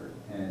concerted effort.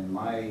 And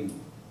my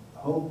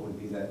hope would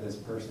be that this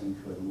person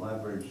could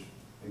leverage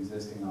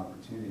existing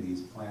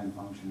opportunities, plan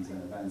functions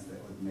and events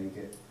that would make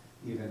it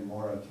even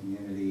more a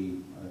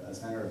community, a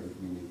center of the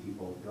community,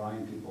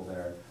 drawing people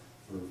there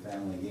for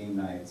family game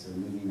nights or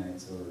movie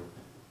nights or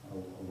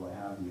what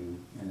have you,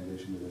 in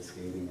addition to the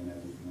skating and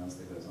everything else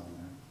that goes on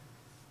there.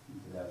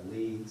 could have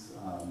leagues.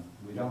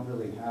 We don't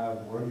really have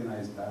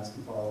organized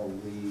basketball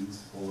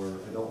leagues for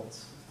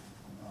adults.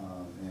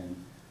 And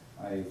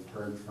I've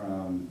heard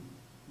from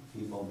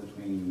people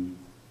between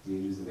the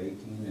ages of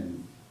 18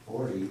 and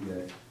 40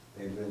 that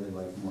they'd really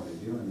like more to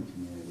do in the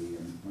community.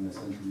 And when the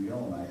Central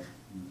Mural Night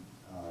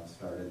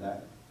started,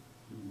 that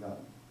got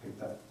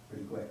picked up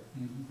pretty quick.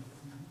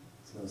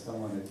 So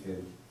someone that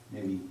could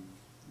maybe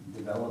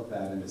develop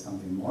that into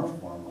something more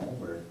formal,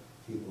 where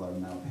people are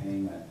now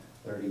paying a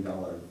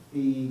 $30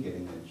 fee,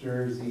 getting a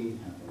jersey,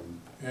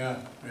 having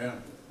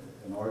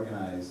an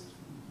organized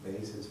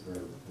basis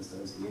for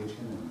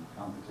association and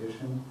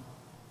competition.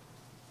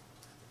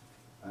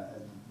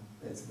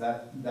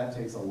 That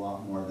takes a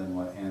lot more than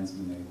what Anne's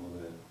been able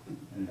to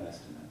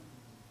invest in it.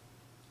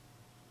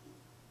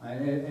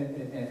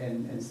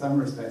 And in some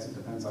respects, it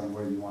depends on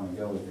where you want to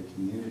go with the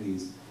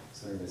community's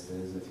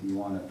services. If you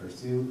want to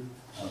pursue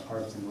a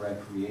parks and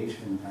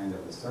recreation kind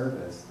of a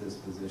service, this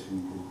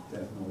position could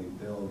definitely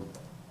build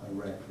a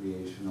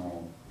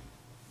recreational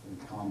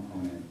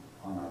component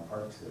on our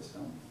park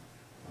system.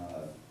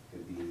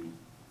 Could be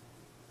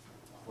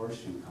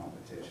horseshoe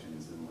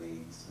competitions and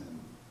leagues, and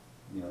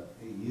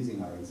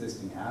using our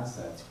existing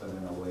assets, but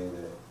in a way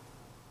that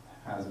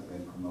hasn't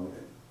been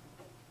promoted.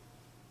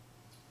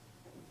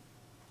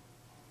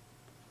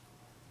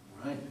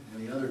 All right,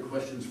 any other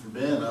questions for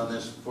Ben on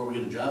this before we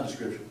get a job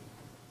description?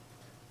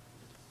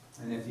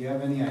 And if you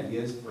have any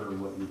ideas for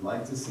what you'd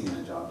like to see in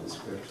a job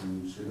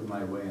description, shoot it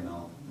my way and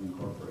I'll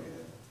incorporate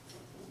it.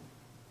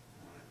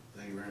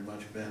 Thank you very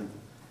much, Ben.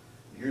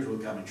 Here's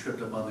what got me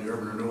tripped up on the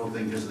urban renewal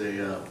thing, because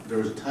there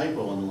was a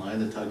typo on the line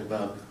that talked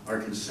about our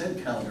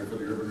consent calendar for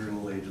the urban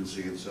renewal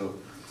agency, and so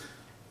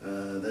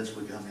that's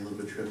what got me a little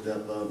bit tripped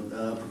up.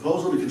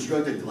 Proposal to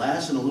construct a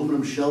glass and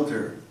aluminum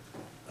shelter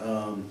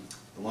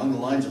along the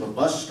lines of a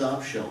bus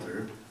stop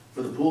shelter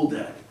for the pool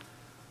deck.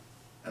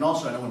 And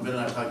also, I know when Ben and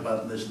I have talked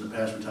about this in the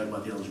past, we talked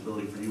about the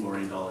eligibility for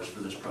URA dollars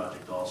for this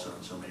project also,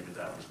 and so maybe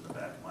that was in the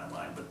back of my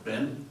mind. But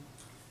Ben?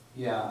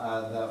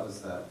 Yeah, that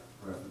was that.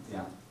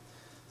 Yeah.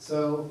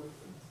 So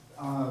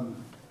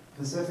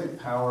Pacific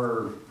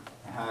Power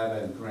had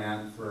a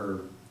grant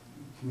for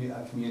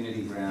a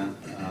community grant.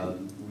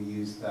 We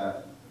used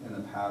that in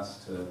the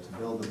past to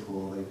build the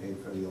pool. They paid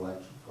for the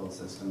electrical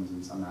systems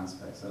and some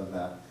aspects of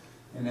that.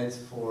 And it's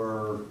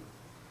for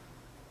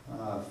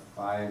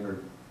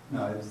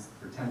it's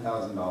for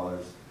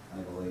 $10,000,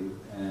 I believe.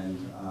 And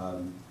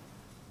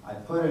I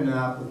put in an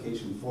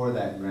application for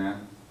that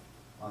grant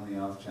on the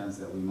off chance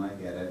that we might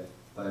get it.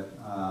 But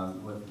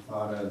with the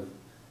thought of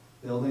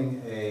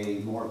building a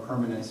more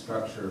permanent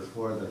structure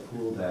for the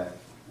pool deck,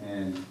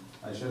 and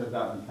I should have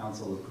gotten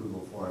council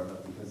approval for it,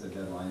 but because of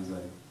deadlines,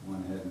 I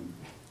went ahead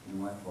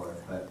and went for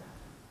it. But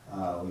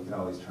we could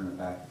always turn it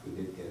back if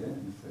we did get it,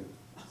 and if the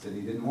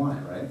city didn't want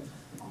it, right?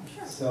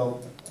 Sure.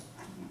 So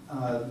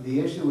the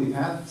issue we've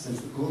had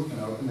since the pool's been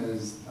open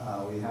is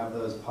we have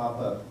those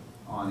pop-up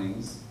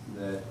awnings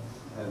that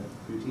have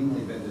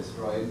routinely been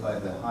destroyed by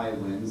the high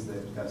winds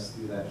that gust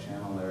through that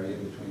channel area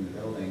between the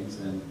buildings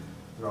and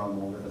throw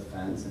them over the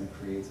fence, and it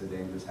creates a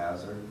dangerous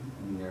hazard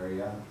in the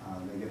area.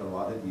 They get a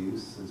lot of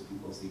use as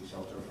people seek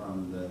shelter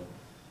from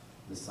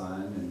the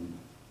sun and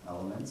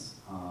elements.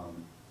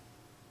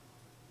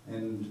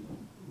 And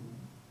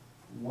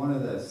one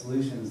of the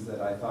solutions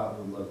that I thought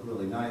would look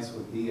really nice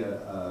would be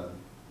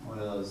one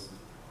of those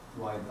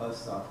wide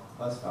bus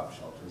stop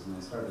shelters. And I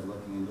started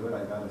looking into it.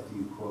 I got a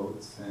few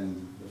quotes,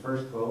 and the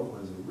first quote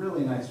was a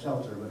really nice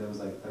shelter, but it was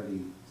like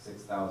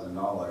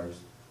 $36,000.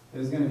 It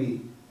was going to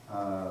be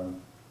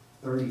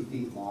 30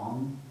 feet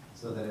long,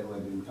 so that it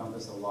would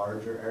encompass a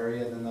larger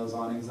area than those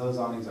awnings. Those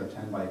awnings are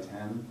 10 by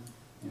 10,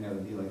 and it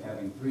would be like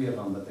having 3 of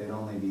them, but they'd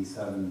only be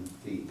 7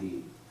 feet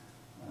deep.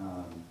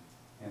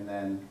 And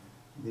then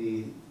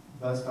the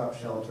bus stop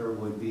shelter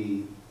would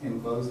be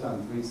enclosed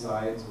on 3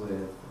 sides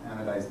with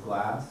anodized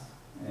glass.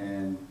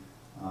 And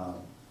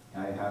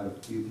I had a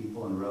few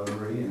people in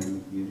Rotary and in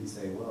the community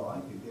say, well,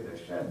 I could get a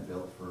shed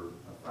built for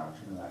a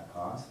fraction of that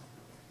cost.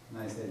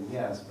 And I said,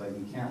 yes, but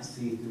you can't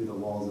see through the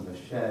walls of a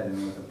shed,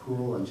 and with a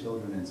pool and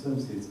children in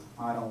swimsuits,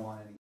 I don't want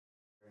any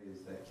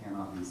areas that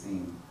cannot be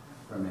seen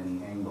from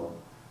any angle.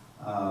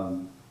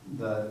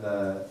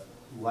 The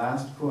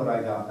last quote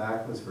I got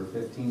back was for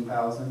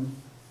 $15,000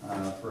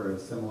 for a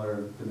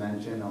similar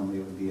dimension, only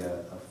it would be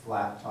a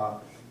flat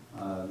top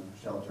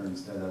shelter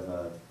instead of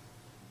a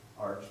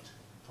arched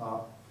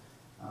top.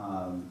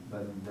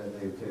 But that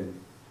they could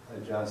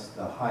adjust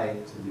the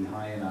height to be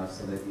high enough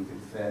so that you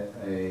could fit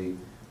a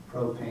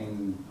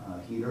propane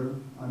heater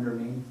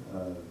underneath,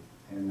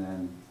 and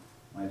then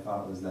my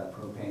thought was that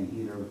propane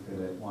heater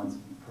could at once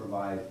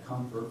provide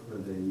comfort for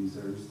the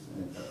users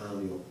at the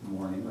early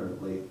morning or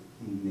late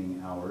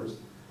evening hours,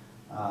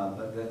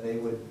 but that they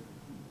would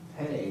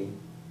pay,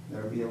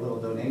 there would be a little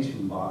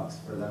donation box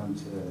for them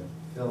to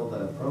fill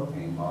the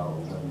propane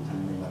bottles every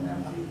time they went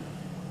empty.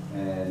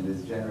 And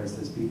as generous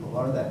as people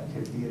are, that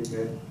could be a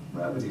good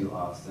revenue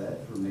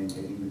offset for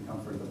maintaining the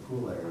comfort of the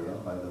pool area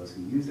by those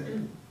who use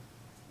it.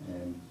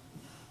 And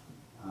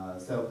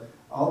So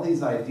all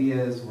these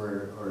ideas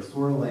were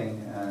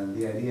swirling, and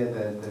the idea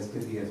that this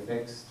could be a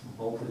fixed,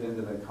 bolted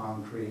into the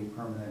concrete,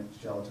 permanent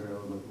shelter.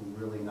 It would look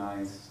really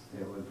nice.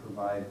 It would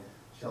provide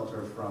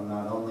shelter from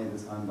not only the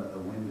sun, but the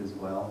wind as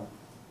well,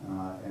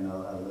 in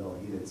a little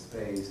heated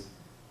space.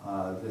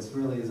 This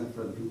really isn't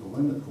for the people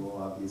in the pool,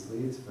 obviously.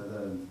 It's for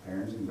the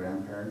parents and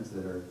grandparents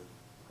that are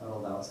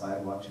huddled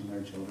outside watching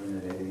their children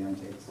at 8 a.m.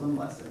 take swim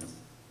lessons.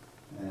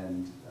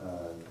 And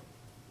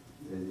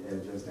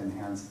it just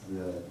enhanced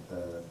the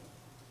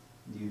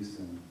use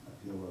and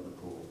appeal of the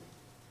pool.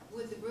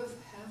 Would the roof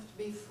have to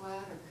be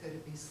flat, or could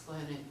it be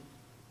slanted,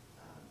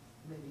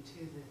 maybe to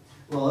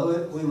the?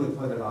 Well, we would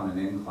put it on an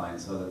incline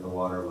so that the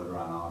water would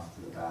run off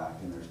to the back,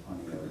 and there's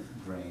plenty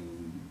of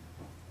drain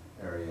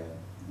area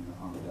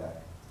on the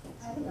deck.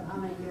 I think of how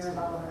many years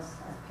all of us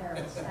as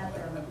parents sat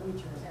there in the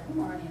bleachers every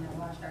morning and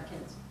watched our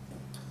kids.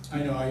 I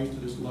know, I used to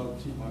just love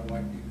to see my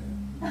wife do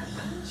that.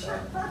 Sure,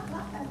 I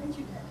bet you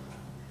did.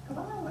 Come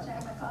on, let's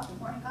have my coffee,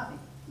 morning coffee.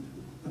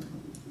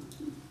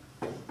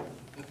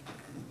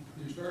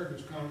 You started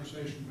this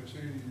conversation by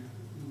saying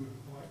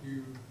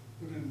you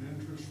put in an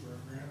interest for a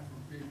grant from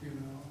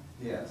PP&L.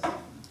 Yes. So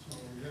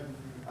you haven't.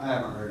 I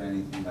haven't heard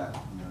anything back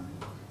from them.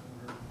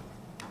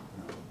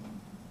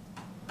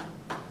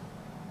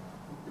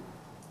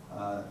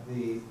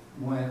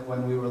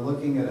 When we were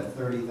looking at a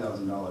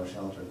 $30,000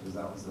 shelter, because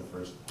that was the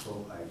first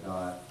quote I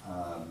got,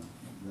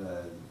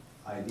 the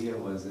idea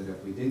was that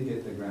if we did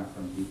get the grant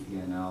from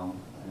PP&L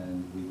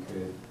and we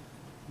could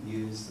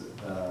use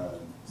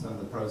some of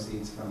the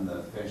proceeds from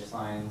the fish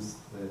signs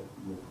that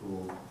the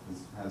pool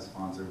has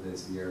sponsored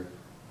this year,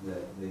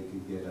 that they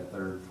could get a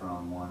third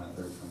from one, a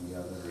third from the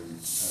other, and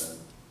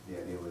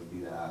the idea would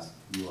be to ask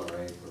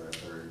URA for a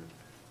third.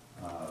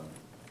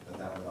 But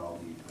that would all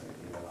be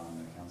predicated on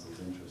the council's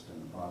interest in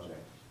the project.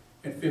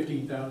 At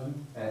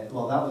 15,000?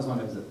 Well, that was when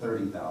it was at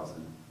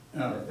 30,000. Oh.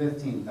 At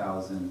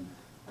 15,000,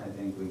 I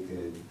think we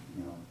could,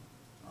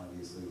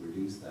 obviously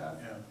reduce that.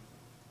 Yeah.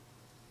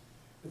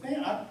 The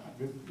thing,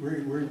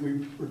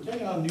 we're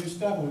taking on new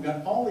stuff, and we've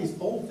got all these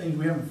old things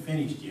we haven't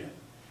finished yet.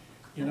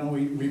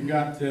 We've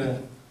got,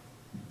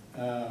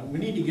 we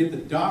need to get the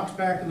docks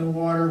back in the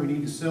water, we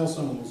need to sell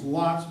some of those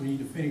lots, we need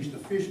to finish the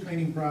fish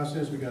cleaning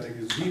process, we got a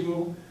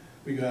gazebo,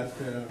 we got,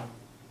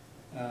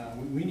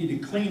 we need to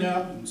clean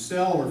up and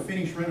sell or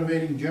finish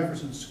renovating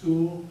Jefferson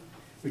School.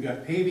 We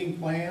got paving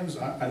plans,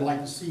 I'd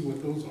like to see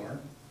what those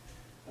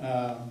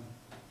are.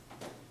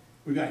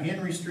 We got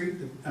Henry Street,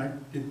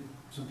 did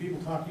some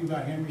people talk to you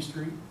about Henry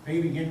Street,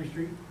 paving Henry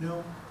Street?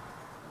 No?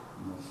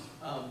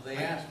 They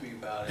asked me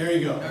about it. There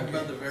you go. Talked Okay.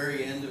 about the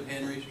very end of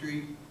Henry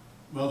Street.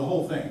 Well, the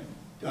whole thing.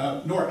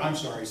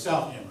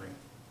 South Henry.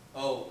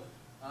 Oh,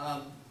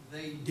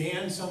 they.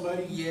 Dan,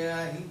 somebody?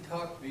 Yeah, he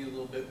talked to me a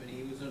little bit, but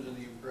he was under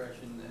the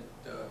impression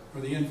that,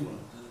 Or the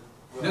influence?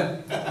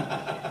 well,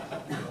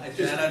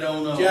 that I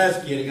don't know.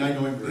 Just kidding, I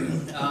know him very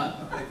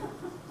well.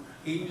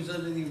 He was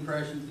under the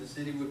impression that the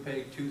city would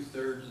pay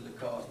 2/3 of the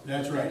cost.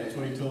 That's right, that's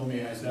what he told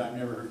me. I said, I've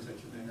never heard such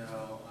a thing.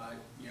 No,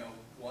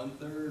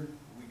 1/3,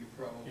 we could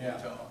probably Yeah.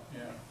 talk.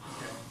 Yeah,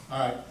 okay. All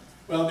right.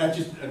 Well, that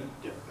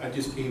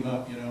just came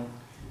up,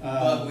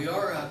 But we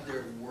are out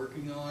there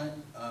working on it.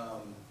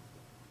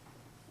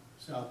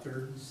 South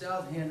Third?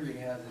 South Henry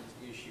has its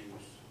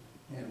issues,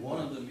 and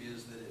one of them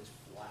is that it's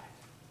flat.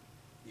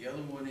 The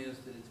other one is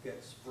that it's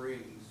got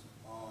springs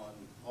on.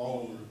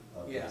 All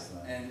over. Yeah,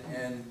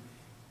 and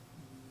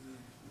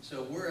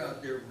so we're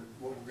out there,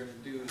 what we're gonna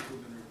do is we're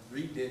gonna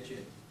re-ditch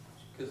it,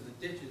 because the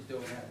ditches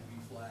don't have to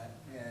be flat,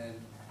 and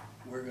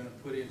we're gonna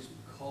put in some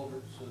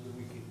culverts so that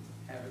we can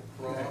have it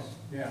cross.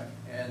 Yeah.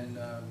 And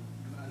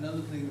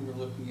another thing that we're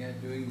looking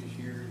at doing this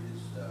year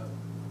is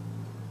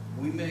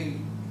we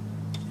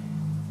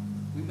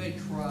may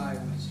try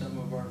with some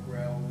of our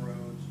gravel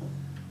roads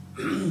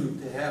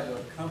to have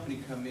a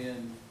company come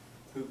in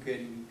who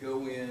can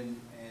go in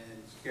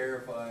and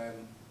scarify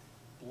them,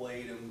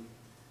 blade them,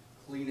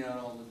 clean out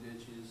all the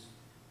ditches,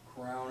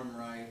 crown them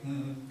right,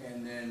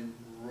 and then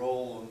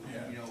roll them,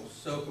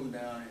 soak them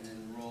down and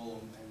then roll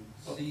them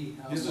and see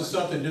how. This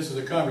is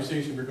a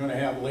conversation we're gonna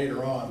have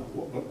later on,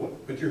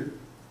 but you're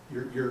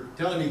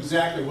telling me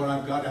exactly what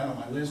I've got down on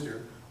my list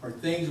here, are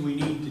things we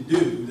need to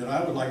do that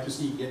I would like to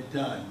see get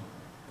done.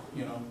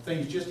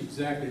 Things just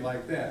exactly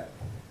like that.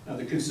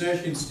 The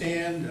concession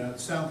stand,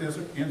 south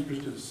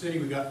entrance to the city,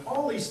 we've got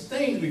all these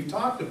things we've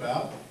talked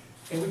about,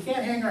 and we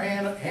can't hang our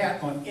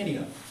hat on any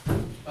of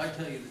them. If I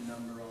tell you the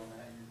number on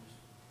that,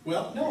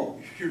 Well, no,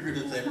 you're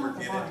gonna say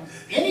forget it.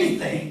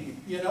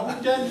 anything, we've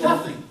done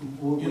nothing.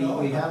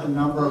 We have a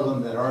number of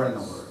them that are in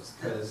the works,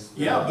 because.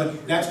 Yeah,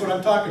 but that's what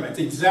I'm talking about. It's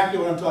exactly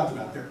what I'm talking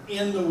about. They're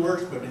in the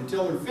works, but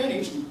until they're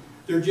finished,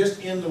 they're just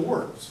in the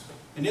works.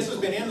 And this has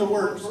been in the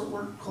works.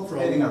 We're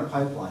cultivating our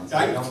pipelines, so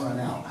they don't run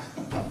out.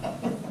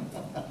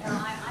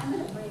 I'm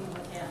in agreement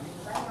with him,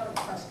 because I'm really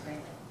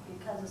frustrated,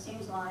 because it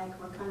seems like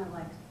we're kind of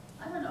like,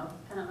 I don't know,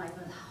 kind of like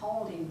the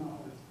holding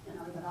mode.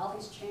 We've got all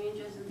these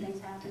changes and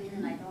things happening,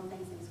 and I don't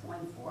think things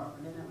going forward,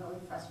 and it really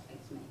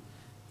frustrates me.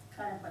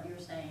 kind of what you're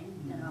saying,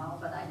 you know,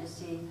 but I just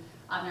see,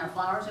 I mean, our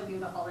flowers are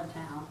beautiful in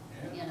town,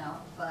 you know,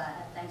 but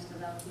thanks to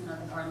the, you know,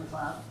 the garden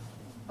club.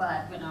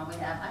 But, you know, we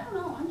have, I don't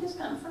know, I'm just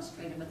kind of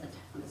frustrated with the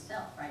town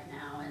itself right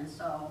now, and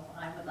so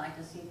I would like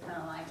to see, kind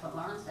of like what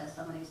Lauren says,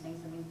 some of these things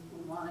that we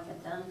want to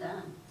get done,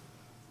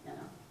 you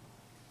know.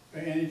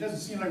 And it doesn't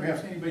seem like we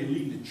have anybody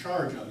leading the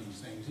charge on these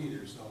things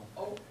either, so,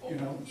 you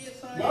know.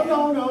 Yes, I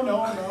No, am.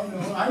 no.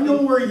 I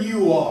know where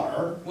you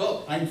are.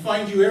 Well, I can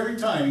find you every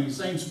time in the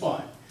same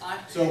spot.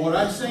 So what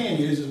I'm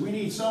saying is we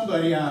need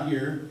somebody out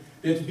here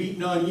that's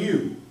beating on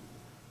you.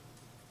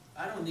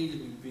 I don't need to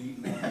be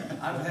beaten.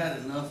 I've had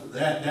enough of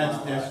that.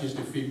 That's just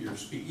a figure of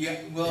speech. Yeah,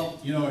 well,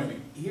 You know what I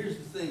mean? here's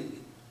the thing,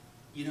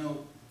 you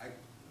know,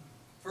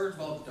 first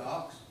of all, the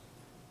docks,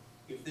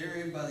 if they're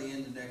in by the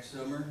end of next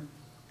summer,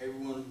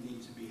 everyone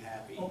needs to be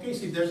happy. Okay,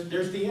 see,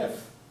 there's the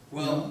if.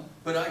 Well,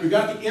 but I. We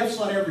got the ifs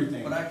on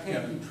everything. But I can't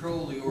Yeah.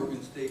 control the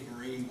Oregon State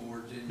Marine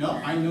Board's engineering. No,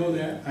 I know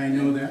that, I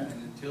know that.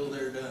 And until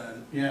they're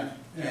done, Yeah.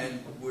 and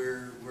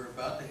we're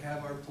about to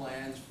have our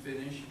plans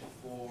finished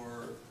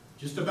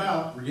Just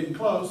about, we're getting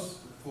close.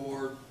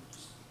 for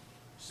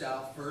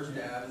South First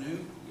Avenue,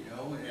 you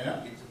know, and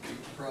Yeah. it's a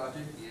big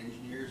project, the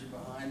engineers are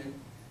behind it.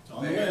 It's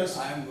on the Mayor, list.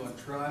 I'm gonna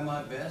try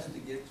my best to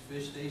get the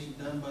fish station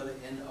done by the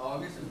end of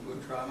August, I'm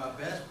gonna try my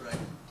best, but I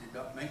did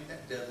not make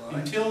that deadline.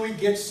 Until we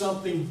get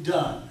something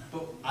done.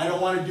 But I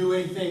don't want to do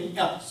anything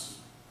else.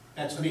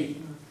 That's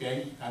me,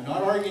 okay? I'm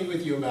not arguing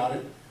with you about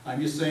it. I'm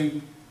just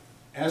saying,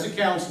 as a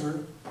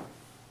counselor,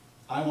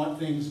 I want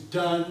things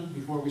done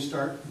before we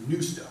start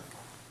new stuff,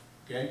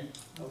 okay?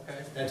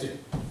 Okay. That's it.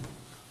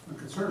 The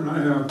concern I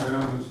have,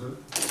 Dan, is that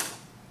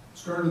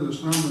start of the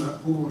summer,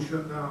 that pool was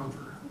shut down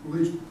for at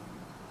least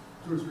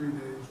 2 or 3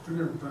 days, 2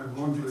 different times,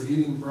 one for the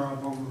heating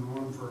problem and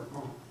one for a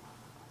pump.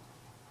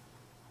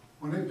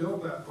 When they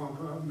built that pump,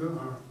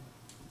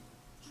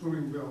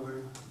 swimming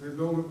building, they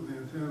built it with the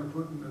intent of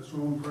putting its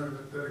own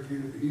private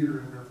dedicated heater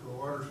in there for the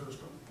water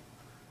system.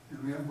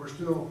 And yet we're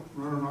still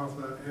running off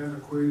that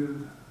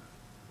antiquated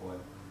Boy.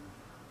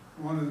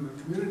 one in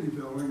the community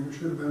building that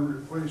should have been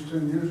replaced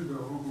 10 years ago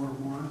or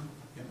more.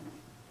 Yep.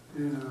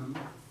 And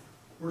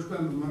we're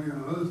spending money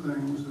on other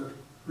things that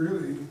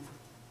really,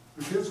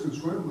 the kids can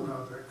swim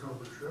without that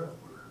covered shut.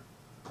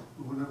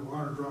 But when that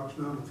water drops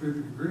down to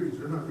 50 degrees,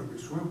 they're not gonna be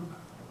swimming.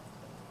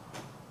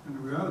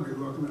 And we ought to be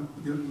looking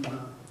at getting the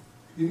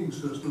heating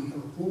system for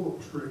the pool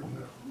straightened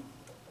out.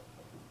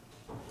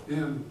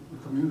 And the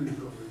community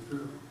building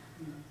too.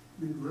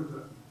 Need to rip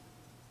that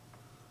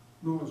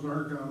Noah's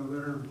Ark out of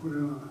there and put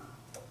in a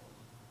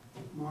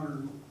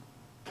modern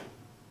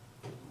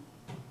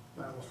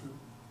battleship.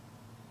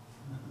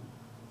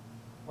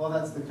 Well,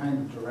 that's the kind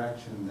of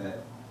direction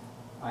that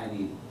I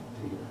need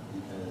to hear,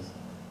 because,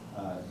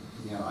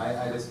 you know,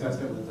 I discussed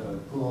it with the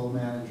pool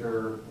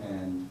manager,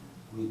 and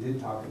we did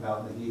talk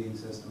about the heating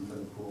system for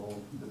the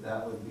pool, but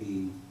that would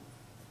be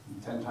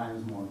 10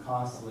 times more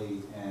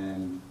costly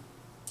and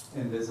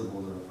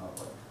invisible to the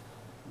public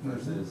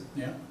versus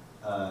Yeah.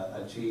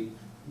 a cheap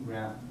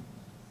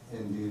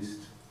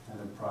grant-induced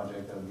kind of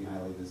project that would be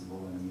highly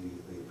visible and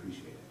immediately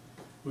appreciated.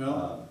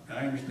 Well,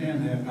 I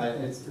understand that, but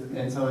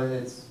And so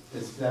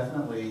it's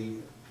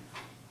definitely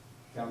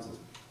council's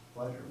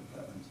pleasure.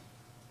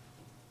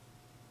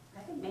 I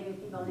think maybe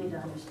people need to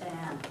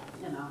understand,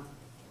 you know,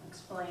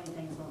 explain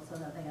things so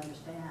that they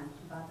understand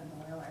about the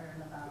boiler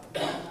and about the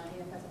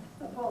money, because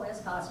the pool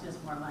is costing us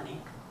more money.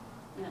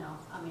 You know,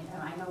 I mean,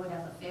 and I know we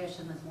have the fish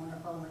and it's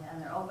wonderful,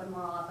 and they're open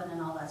more often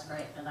and all that's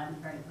great, and I'm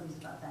very pleased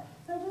about that.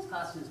 But it is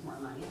costing us more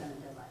money than it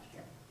did last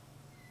year.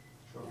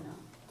 Sure. You know,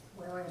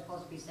 we're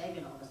supposed to be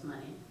saving all this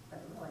money, but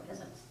it really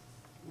isn't.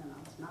 You know,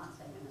 it's not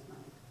saving us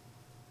money.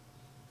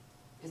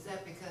 Is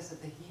that because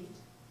of the heat?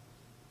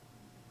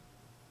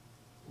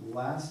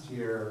 Last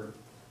year,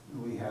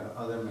 we had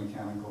other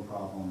mechanical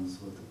problems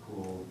with the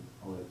pool,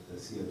 with the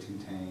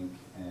CO2 tank,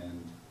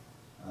 and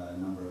a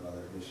number of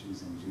other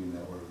issues in June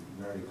that were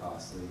very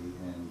costly,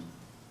 and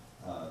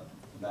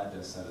that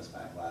just set us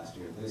back last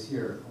year. This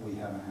year, we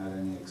haven't had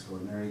any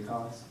extraordinary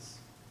costs,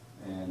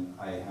 and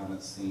I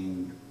haven't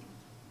seen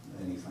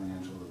any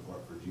financial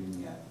report for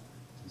June yet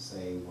to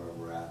say where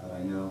we're at, but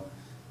I know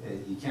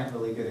you can't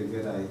really get a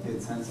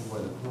good sense of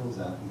where the pool's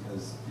at,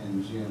 because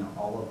in June,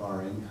 all of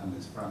our income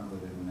is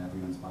front-loaded when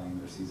everyone's buying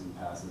their season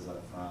passes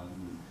up front,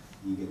 and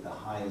you get the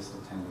highest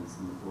attendance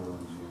in the pool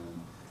in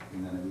June,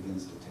 and then it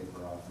begins to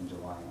taper off in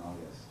July and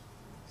August.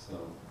 So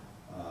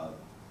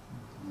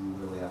you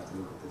really have to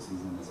look at the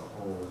season as a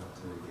whole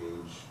to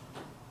gauge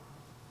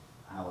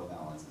how it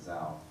balances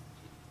out.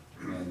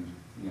 And,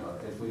 you know,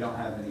 if we don't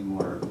have any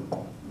more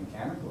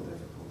mechanical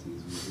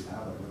difficulties, we should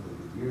have a really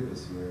good year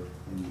this year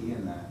and be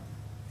in that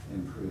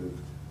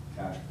improved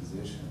cash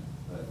position,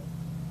 but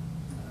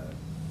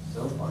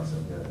so far so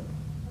good.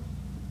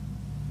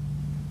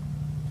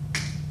 I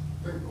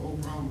think the whole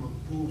problem with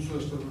the pool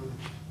system and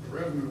the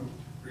revenue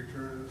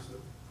return is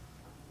that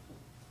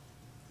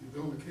you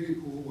build a kiddie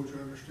pool, which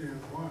I understand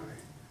why,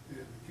 and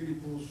the kiddie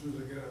pools, as soon as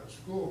they get out of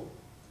school,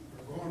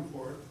 they're going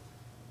for it.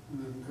 And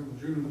then come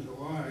June and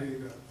July, you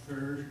got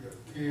fairs, you got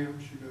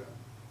camps, you got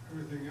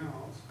everything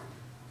else,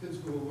 kids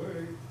go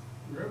away,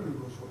 revenue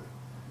goes away.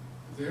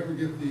 If they ever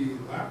get the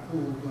lap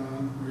pool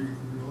done, where you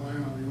can rely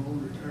on the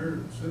old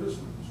retired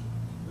citizens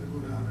that go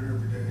down there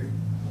every day,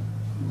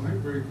 you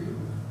might break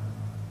even.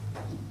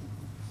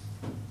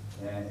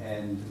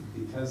 And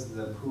because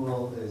the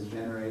pool is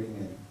generating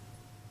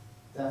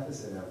a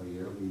deficit every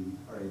year, we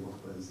are able to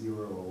put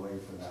zero away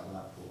for that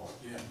lap pool.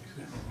 Yeah.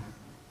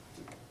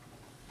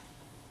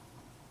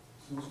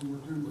 Sell some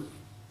more timber.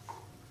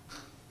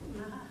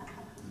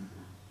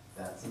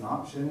 That's an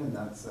option, and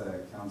that's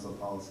a council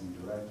policy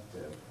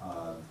directive.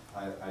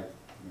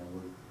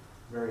 We're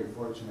very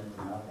fortunate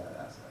to have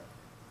that asset.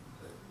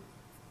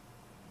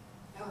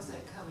 How is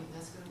that coming?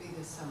 That's gonna be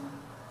this summer.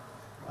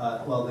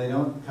 Well, they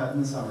don't cut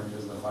in the summer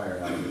because of the fire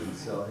hazard,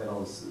 so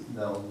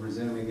they'll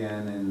resume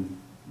again in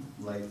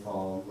late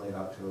fall, late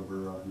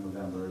October,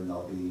 November, and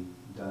they'll be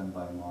done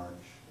by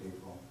March,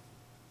 April.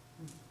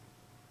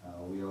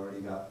 We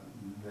already got,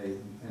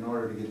 in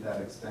order to get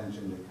that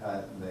extension to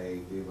cut,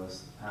 they gave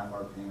us half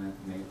our payment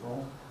in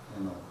April,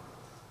 and they'll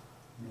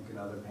make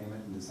another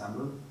payment in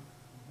December,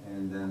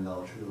 and then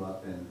they'll true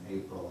up in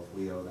April if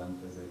we owe them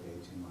because they pay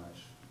too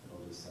much.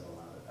 It'll just settle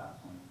out at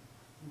that point.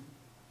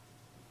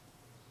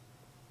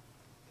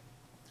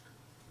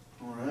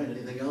 All right,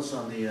 anything else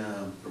on the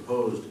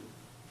proposed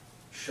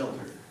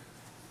shelter?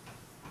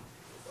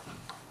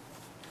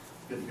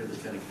 Good to hear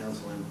this kind of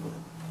council input.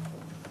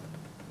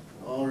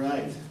 All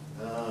right.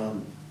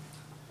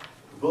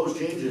 Proposed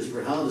changes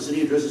for how the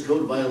city addresses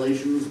code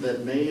violations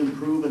that may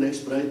improve and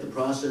expedite the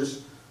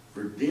process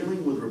for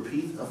dealing with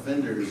repeat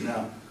offenders.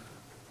 Now,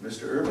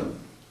 Mr. Urban.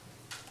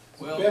 It's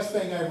the best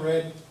thing I've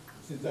read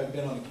since I've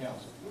been on the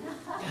council.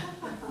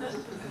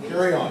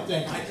 Carry on,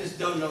 thank you. I just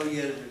don't know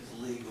yet if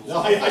it's legal.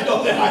 No, I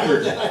know that, I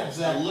heard that, I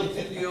exactly. looked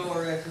through the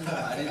ORSs,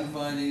 I didn't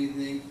find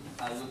anything.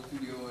 I looked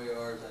through the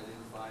OARs, I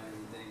didn't find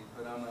anything,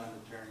 but I'm not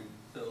an attorney,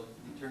 so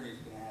the attorney's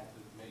gonna have to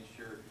make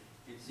sure.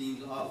 It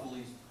seems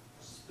awfully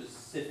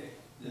specific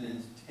that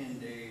it's 10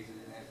 days and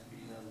it has to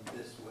be done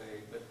this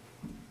way, but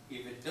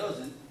if it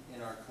doesn't,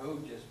 and our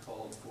code just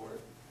called for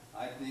it,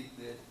 I think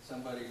that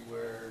somebody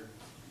where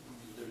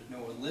there's no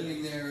one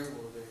living there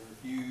or they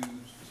refuse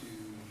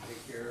to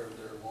take care of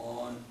their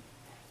lawn,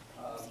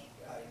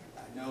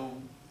 I know,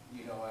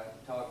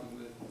 I'm talking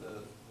with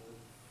the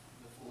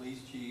police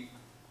chief,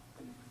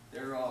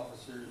 their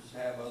officers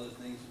have other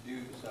things to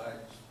do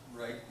besides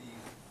write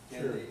these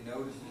 10-day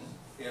notices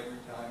every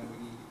time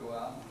we need to go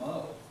out and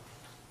mow.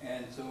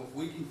 And so if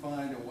we can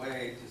find a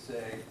way to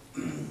say,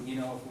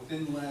 if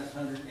within the last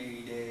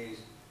 180 days,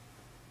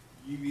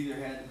 you've either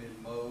had to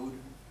been mowed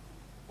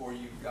or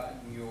you've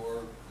gotten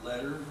your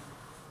letter,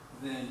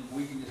 then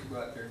we can just go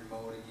out there and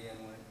mow it again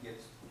when it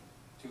gets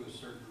to a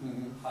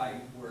certain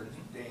height where it's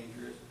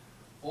dangerous.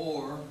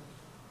 Or,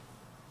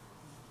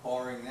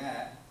 barring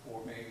that,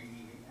 or maybe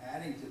even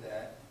adding to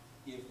that,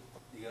 if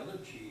the other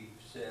chief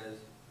says,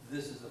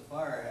 this is a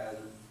fire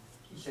hazard,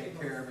 take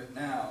care of it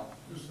now.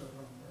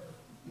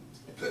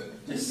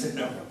 Just sit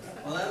down.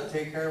 Well, that'll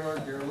take care of our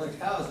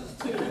derelict houses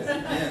too.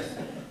 Yes.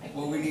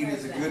 What we need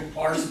is a good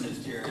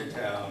arsonist here in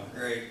town.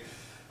 Great.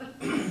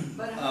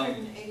 But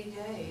 180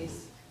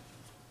 days.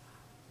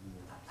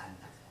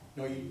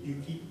 No, you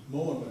keep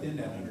mowing within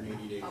that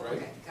 180 days, Oh, right?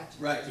 okay, gotcha.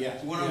 Right.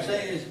 Yeah. So what I'm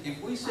saying is, if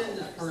we send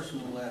this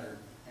person a letter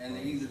and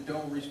they either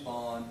don't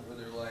respond or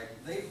they're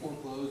like, they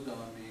foreclosed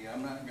on me,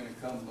 I'm not gonna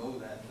come mow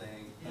that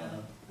thing,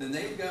 then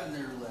they've gotten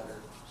their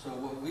letter. So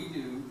what we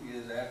do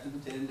is after the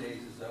 10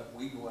 days is up,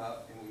 we go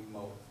out and we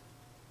mow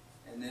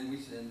it. And then we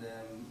send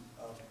them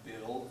a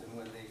bill, and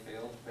when they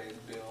fail to pay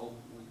the bill,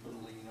 we put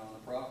a lien on the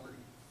property.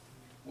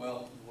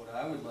 Well, what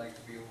I would like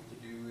to be able to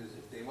do is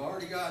if they've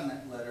already gotten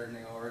that letter and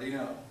they already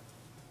know,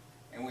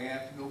 and we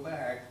have to go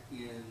back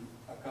in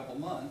a couple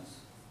months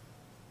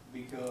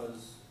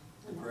because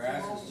the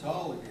grass is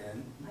tall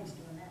again, Mike's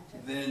doing that too.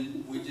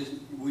 then we just,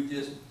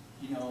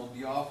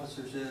 the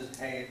officer says,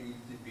 hey, it needs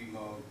to be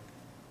mowed.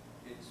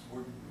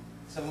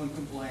 Someone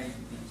complains,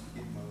 it needs to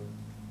get mowed.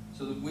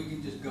 So that we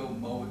can just go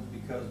mow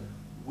it because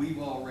we've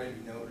already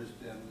noticed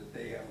them that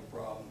they have a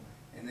problem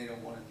and they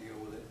don't want to deal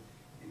with it.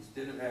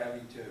 Instead of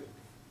having to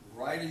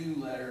write a new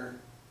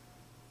letter,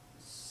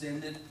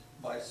 send it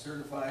by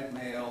certified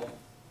mail,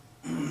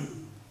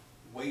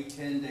 wait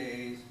 10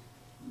 days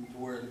to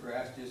where the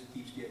grass just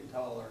keeps getting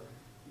taller,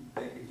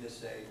 they can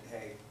just say,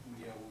 hey,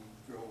 we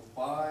drove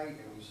by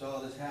and we saw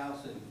this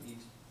house and it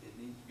needs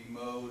to be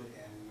mowed,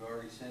 and we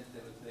already sent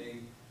them a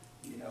thing,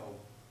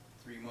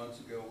 3 months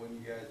ago when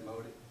you guys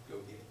mowed it, go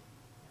get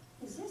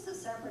it. Is this a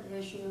separate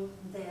issue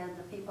than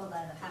the people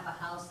that have a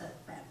house that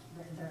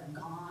they're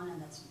gone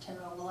and it's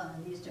terrible and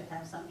it needs to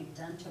have something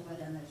done to it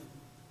and there's,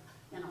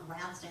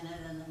 rats in it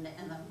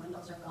and the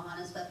windows are gone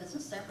and stuff? Is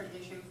this a separate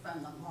issue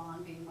from the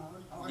lawn being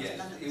mowed? Or is Yes,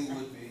 under the it same?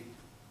 would be.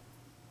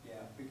 Yeah,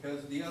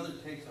 because the other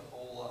takes a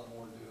whole lot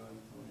more doing.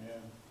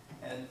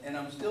 Yeah. And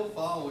I'm still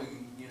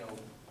following,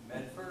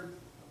 Medford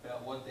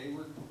about what they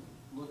were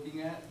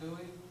looking at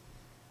doing.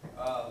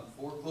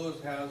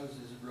 Foreclosed houses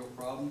is a real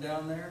problem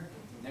down there.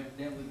 And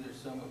evidently there's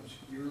some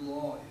obscure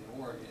law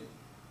in Oregon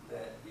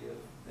that if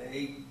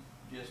they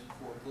just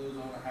foreclose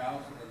on a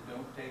house and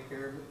don't take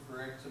care of it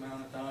for X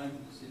amount of time,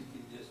 the city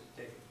can just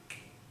take it.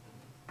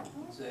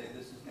 And say,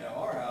 this is now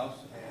our house,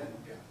 and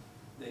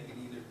they can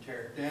either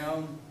tear it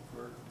down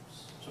for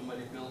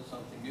somebody to build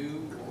something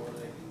new, or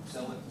they can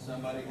sell it to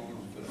somebody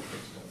who's gonna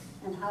fix it.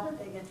 And how did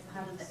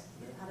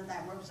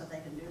that work so they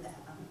can do that?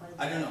 I mean, what did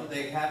I don't know,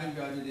 they haven't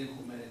got it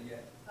implemented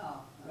yet.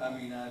 Oh. I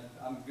mean,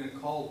 I'm gonna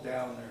call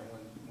down there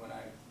when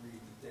I read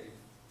that they've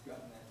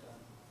gotten that done.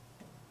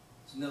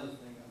 It's another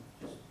thing, I'm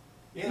just,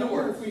 In the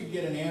work, if we could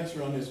get an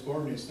answer on this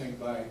ordinance thing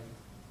by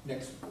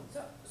next,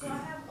 So I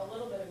have a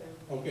little bit of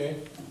information,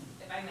 okay?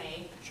 if I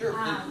may. sure.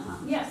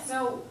 Yes,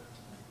 so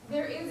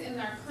there is in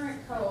our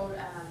current code,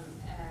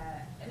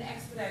 an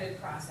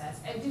expedited process.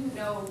 I didn't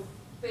know,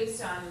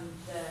 based on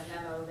the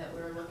memo that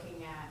we were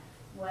looking at,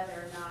 whether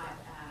or not,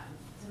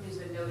 somebody's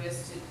been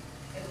noticed,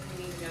 if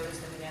we need to notice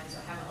them again, so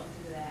I haven't looked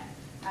into that.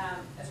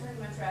 Attorney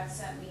Montrath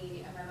sent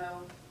me a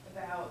memo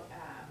about,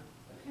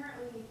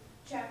 apparently,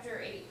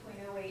 chapter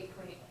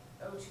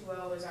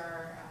 8.08.020 is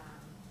our,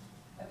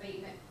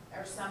 abatement,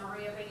 our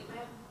summary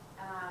abatement,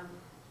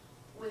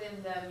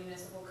 within the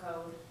municipal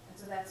code, and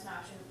so that's an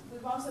option.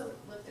 We've also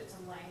looked at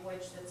some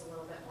language that's a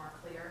little bit more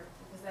clear,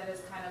 because that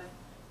is kind of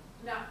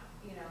not,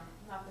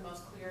 not the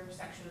most clear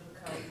section of the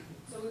code.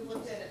 So we've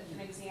looked at an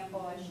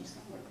example, and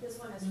this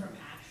one is from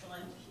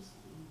Ashland.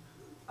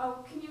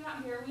 Oh, can you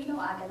not hear me? No,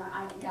 I can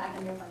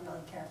hear if I'm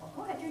really careful.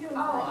 Go ahead, you're doing Oh,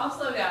 fine. I'll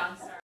slow down,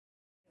 sorry.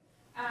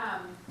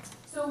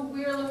 So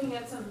we're looking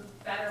at some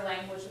better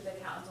language that the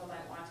council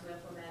might want to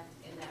implement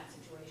in that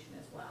situation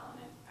as well,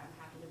 and I'm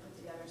happy to put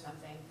together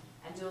something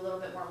and do a little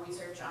bit more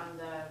research on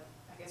the,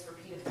 I guess,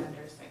 repeat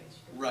offenders, I guess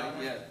you could call Right,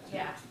 them.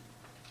 yeah. Yeah.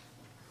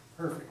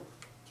 Perfect.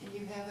 Can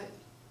you have it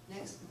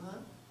next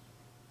month?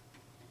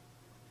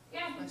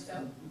 Yeah, I think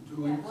so.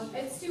 2 Yeah, weeks.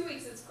 it's 2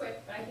 weeks, it's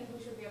quick, but I think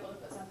we should be able to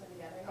put something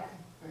together, yeah.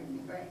 That'd be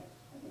great.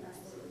 That'd be nice.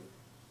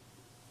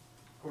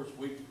 Of course,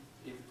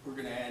 if we're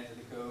gonna add to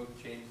the code,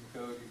 change the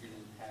code, you're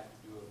gonna have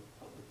to do a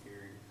public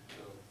hearing,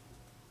 so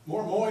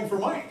More mowing for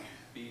Mike.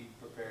 be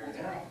prepared.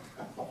 That's right.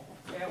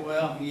 Yeah,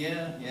 well,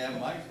 yeah,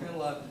 Mike's got a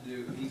lot to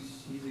do,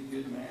 he's a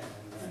good man.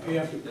 and, We may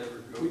have to- never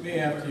goes We may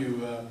have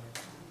anywhere.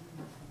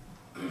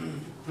 to,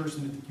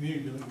 person at the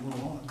community building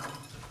move on.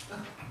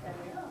 There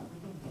we go.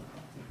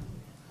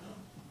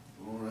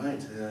 All right,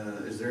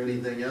 is there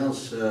anything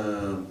else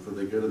for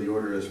the good of the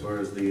order as far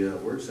as the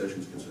work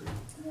session's concerned?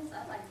 Yes,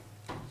 I'd like,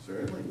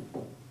 Certainly.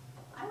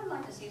 I would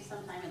like to see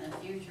sometime in the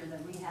future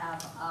that we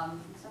have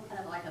some kind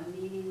of like a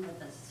meeting with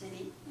the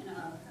city,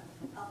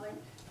 the public,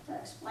 to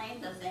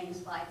explain the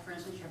things like, for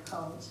instance, your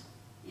codes,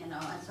 and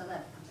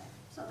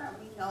so that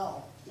we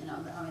know,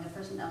 the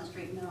person down the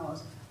street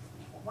knows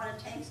what it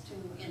takes to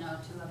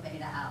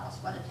abate a house,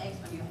 what it takes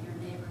when your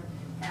neighbor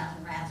has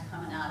rats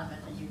coming out of it,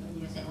 and you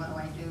say, what do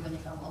I do? And you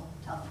go, well,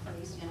 tell the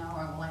police, or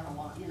well, I don't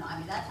want,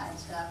 that kind of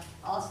stuff.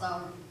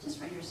 Also, just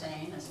what you're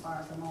saying, as far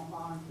as the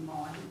lawn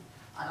mowing,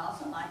 I'd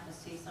also like to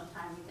see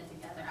sometime we get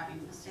together,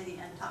 the city,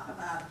 and talk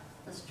about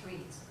the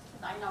streets.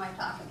 I know I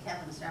talked to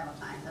Kevin several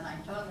times, and I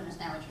totally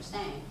understand what you're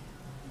saying,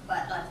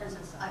 but like, for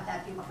instance, I've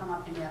had people come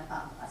up to me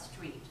about a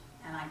street,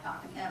 and I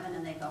talk to Kevin,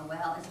 and they go,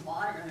 well, it's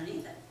water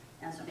underneath it.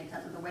 And so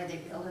because of the way they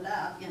build it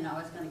up,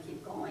 it's gonna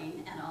keep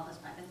going, and all this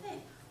type of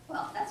thing.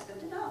 Well, that's good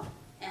to know,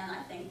 and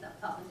I think the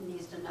public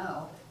needs to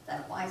know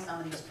that why some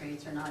of these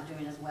streets are not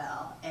doing as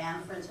well.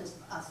 And for instance,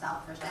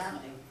 South First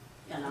Avenue,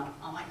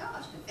 oh my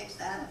gosh, to fix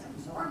that, it's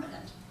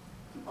exorbitant.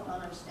 People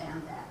don't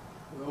understand that.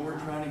 Well, we're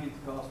trying to get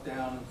the cost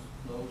down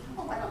as low as we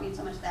Oh, I don't mean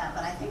so much that,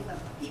 but I think that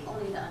people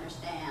need to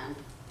understand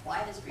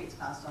why the streets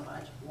cost so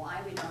much, why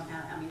we don't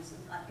have,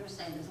 like you're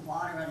saying, there's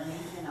water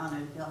underneath, and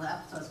they build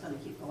up, so it's gonna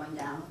keep going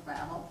down with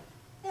gravel.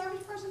 The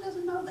average person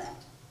doesn't know that.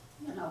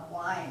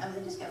 Why,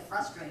 they just get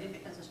frustrated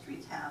because the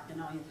streets have,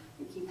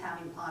 you keep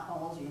having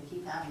potholes, or you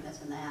keep having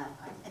this and that.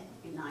 I think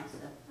it'd be nice to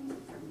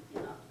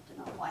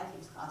know why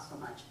things cost so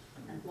much,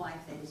 and why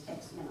things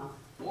takes,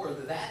 Or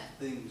that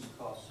things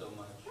cost so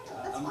much.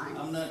 Yeah, that's fine.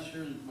 I'm not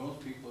sure that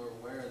most people are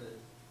aware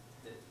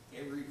that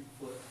every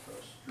foot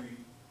of street,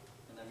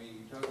 and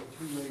you're talking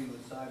 2 lane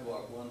with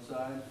sidewalk one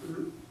side,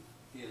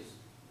 is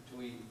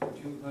between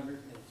 $200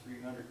 and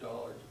 $300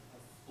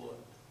 a foot.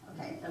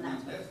 Okay, then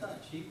that's what. That's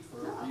not cheap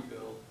for No. a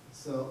rebuild.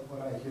 So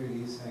what I hear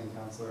you saying,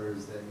 Counselor,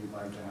 is that you'd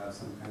like to have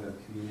some kind of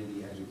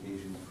community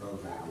education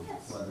program, Oh,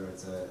 yes. whether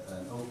it's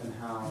an open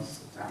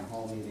house, a town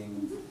hall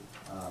meeting.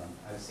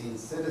 I've seen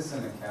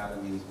citizen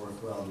academies work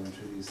well to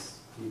introduce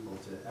people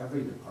to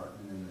every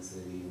department in the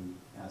city and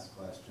ask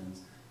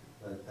questions,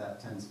 but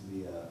that tends to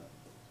be a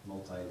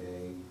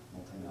multi-day,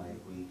 multi-night,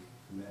 week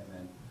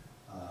commitment,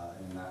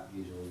 and that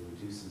usually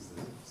reduces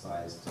the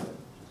size to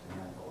just a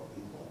handful of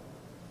people.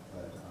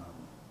 But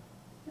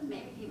Because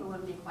maybe people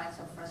wouldn't be quite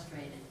so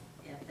frustrated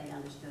if they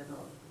understood,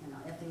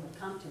 if they would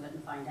come to it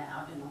and find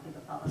out, who the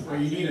public.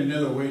 Well, you need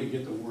another way to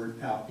get the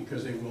word out,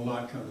 because they will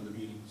not come to the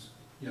meetings,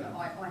 Oh,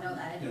 I know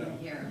that, I didn't even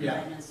hear, but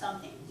Yeah. I meant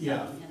something,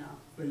 Yeah. you know.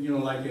 But,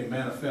 like a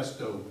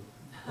manifesto,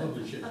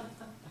 publish it.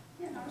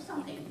 Or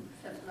something,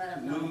 to let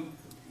them know.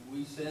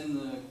 We send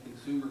the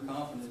consumer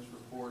confidence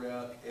report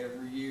out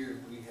every year.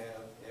 We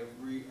have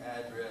every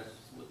address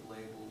with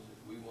labels.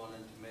 If we wanted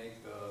to make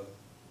a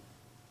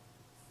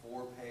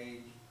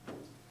 4-page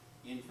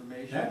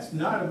information. That's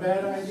not a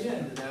bad idea.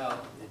 Send it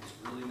out. It's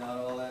really not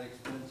all that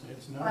expensive.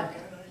 It's not a But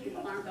bad idea.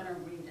 people aren't gonna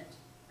read it.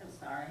 I'm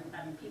sorry.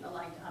 I mean, people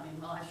like,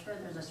 well, I'm sure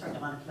there's a certain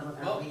amount of people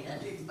that Well, read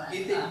it, but,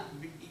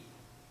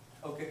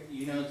 okay,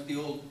 you know, it's the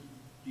old,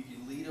 you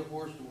can lead a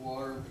horse to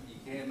water, but you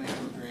can't make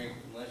him drink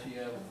unless you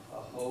have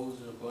a hose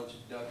and a bunch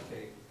of duct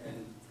tape,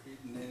 and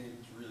then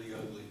it's really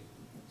ugly.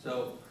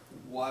 So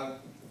why,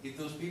 if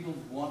those people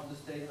want to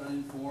stay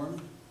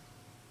uninformed,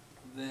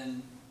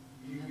 then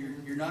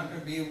you're not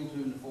gonna be able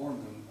to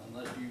inform them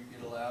unless you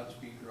get a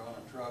loudspeaker on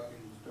a truck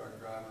and start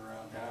driving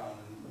around town.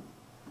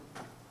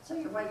 And so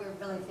what you're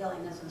really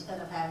feeling is instead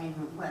of having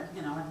what,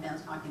 you know, what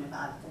Ben's talking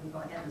about, then you go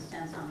ahead and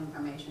send some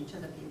information to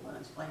the people and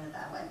explain it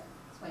that way.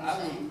 That's what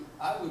you're saying.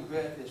 I would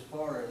bet as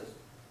far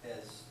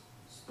as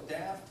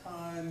staff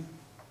time,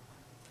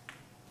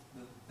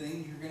 the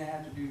things you're gonna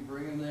have to do to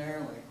bring them there,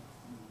 like,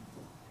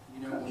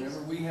 you know,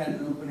 whenever we had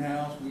an open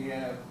house, we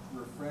have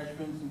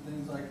refreshments and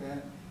things like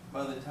that.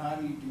 By the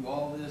time you do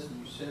all this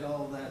and you set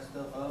all that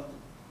stuff up,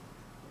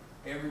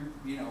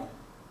 you know,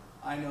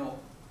 I know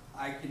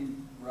I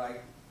can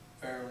write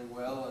fairly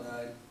well, and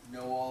I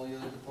know all the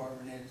other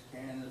department heads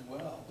can as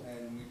well.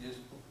 And we just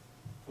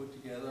put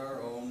together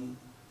our own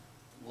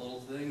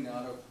little thing,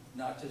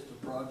 not just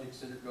the projects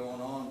that are going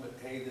on, but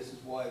hey, this is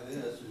why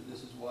this, or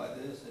this is why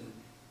this,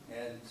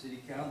 and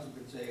city council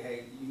could say,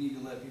 hey, you need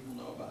to let people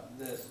know about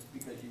this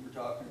because you were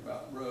talking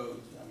about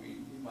roads. I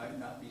mean, it might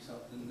not be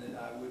something that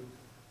I would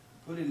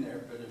put in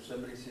there, but if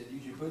somebody said you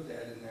should put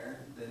that in there,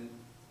 then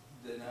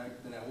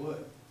I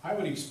would. I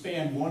would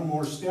expand one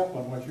more step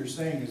on what you're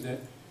saying, is that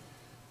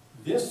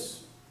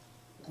this,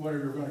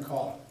 whatever you're gonna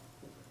call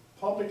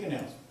it, public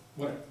announcement,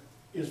 whatever,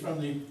 is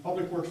from the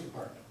Public Works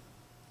Department.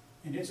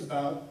 And it's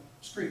about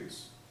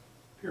streets,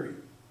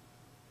 period.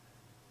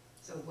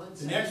 So one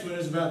The next one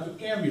is about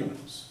the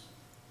ambulance.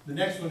 The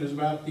next one is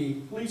about the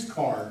police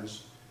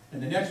cars.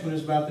 And the next one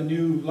is about the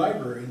new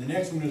library. And the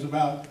next one is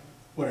about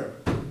whatever.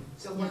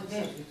 So one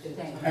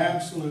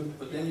Absolutely.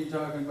 But then you're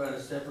talking about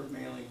a separate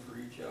mailing for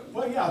each of them.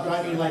 Well, yeah, but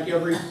I mean, like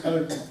every,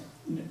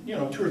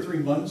 2 or 3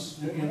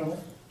 months,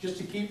 just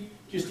to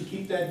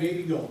keep that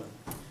baby going.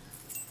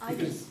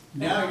 Because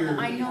now you're.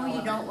 I know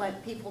you don't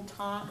let people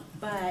talk,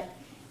 but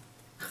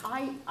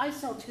I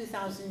sell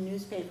 2,000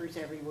 newspapers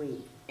every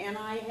week, and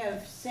I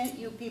have sent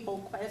you people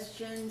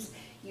questions.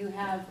 You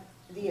have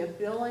the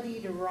ability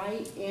to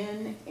write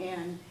in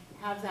and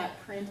have that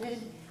printed.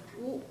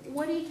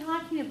 What are you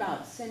talking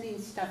about,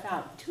 sending stuff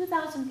out?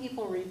 2,000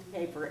 people read the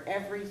paper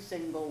every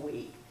single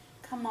week.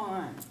 Come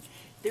on.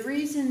 The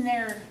reason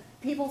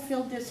people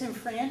feel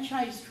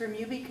disenfranchised from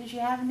you because you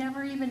have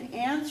never even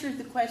answered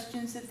the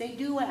questions that they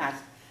do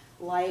ask,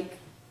 like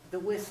the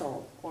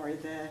whistle or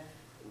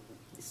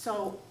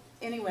so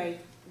anyway,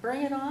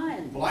 bring it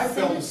on. Well, I Send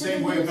felt it the to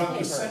same way about the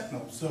newspaper.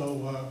 Sentinel,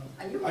 so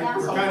You we're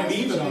cancel kind of my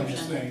even on this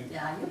subscription. thing.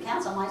 Yeah, you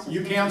cancel my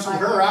subscription. You canceled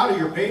her out of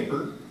your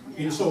paper,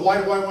 and so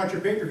why do I want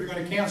your paper if you're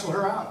gonna cancel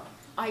her out?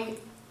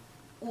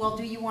 Well,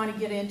 do you want to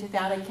get into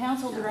that? I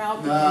canceled her out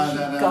No, because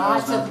no, she no,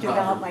 gossiped that's not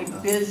about proper. my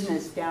No.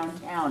 business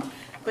downtown.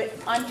 But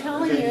I'm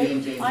telling Okay,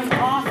 you, Jane. I'm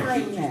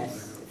offering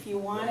this. If you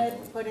want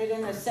it, put it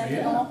in the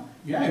Sentinel.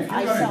 Yeah, if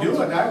I you're gonna sell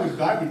do it,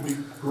 that would be a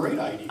great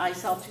idea. I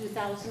sell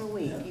 2,000 a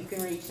week. You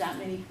can reach that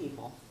many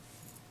people.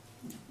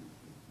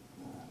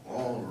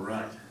 All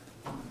right.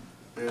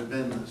 There's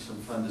been some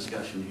fun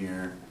discussion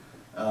here.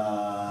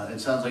 It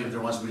sounds like if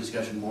there wants to be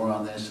discussion more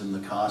on this and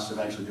the cost of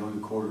actually doing a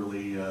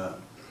quarterly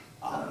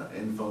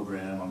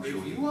infogram, I'm sure.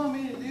 If you want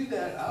me to do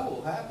that, I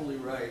will happily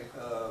write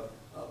a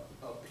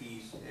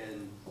piece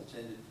and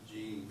send it to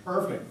Gene.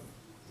 Perfect.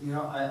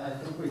 I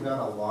think we got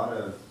a lot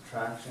of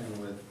traction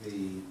with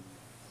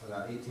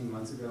about 18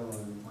 months ago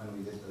when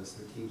we did the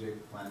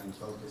strategic planning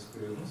focus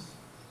groups.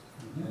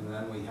 And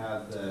then we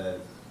had the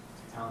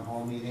town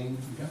hall meeting.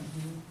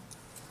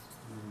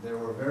 There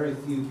were very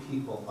few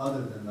people,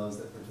 other than those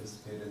that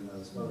participated in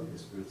those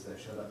focus groups, that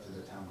showed up to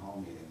the town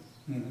hall meeting.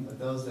 But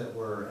those that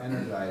were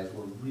energized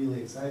were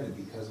really excited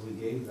because we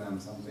gave them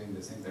something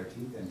to sink their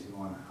teeth into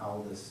on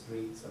how the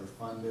streets are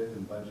funded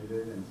and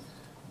budgeted, and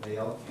they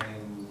all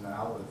came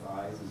out with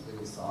eyes as big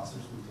as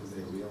saucers because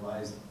they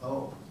realized,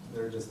 oh,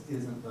 there just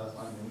isn't the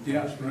funding for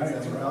the streets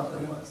that we thought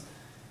there was.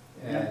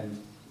 And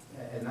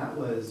that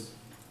was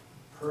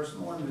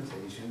personal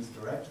invitations,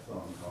 direct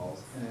phone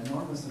calls, an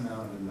enormous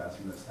amount of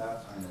investment of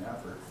staff time and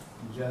effort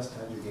just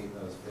to educate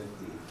those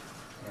 50.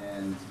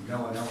 And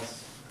no one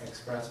else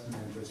expressed an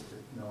interest,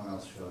 no one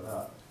else showed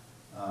up.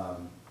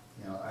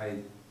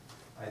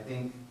 I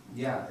think,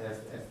 yeah, if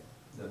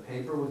the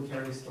paper would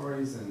carry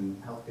stories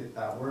and help get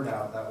that word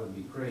out, that would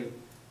be great.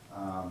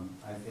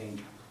 I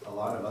think a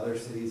lot of other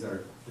cities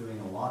are doing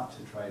a lot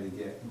to try to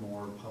get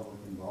more public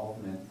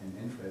involvement and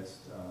interest.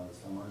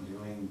 Some are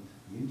doing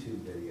YouTube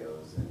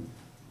videos and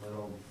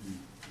little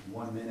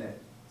 1-minute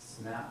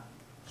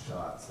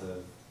snapshots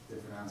of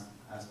different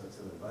aspects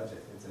of the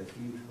budget. It's a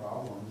huge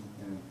problem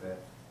that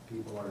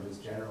people are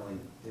just generally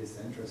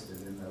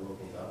disinterested in their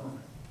local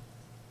government.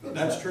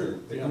 That's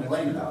true. They Yeah,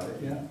 complain that's about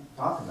true. it, Yeah.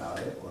 talk about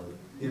it, or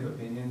give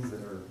opinions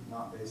that are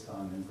not based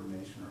on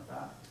information or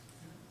fact.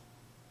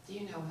 Do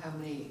you know how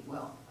many,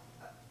 well,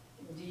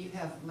 do you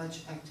have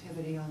much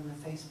activity on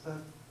the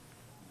Facebook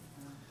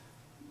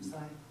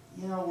site?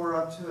 You know, we're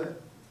up to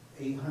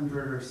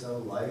 800 or so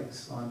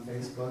likes on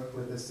Facebook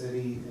with the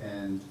city,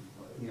 and,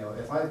 you know,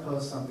 if I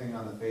post something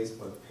on the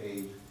Facebook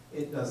page,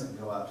 it doesn't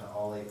go out to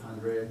all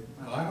 800.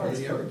 Well, I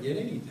hardly ever get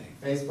anything.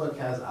 Facebook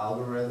has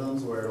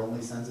algorithms where it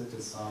only sends it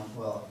to some,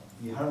 well,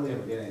 you hardly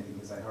ever get anything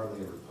because I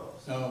hardly ever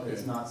post. Oh, okay.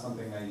 It's not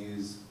something I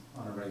use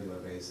on a regular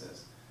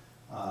basis.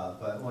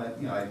 But when,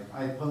 you know,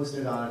 I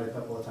posted on it a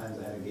couple of times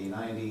ahead of Gay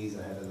 90s,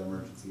 ahead of the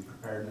Emergency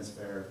Preparedness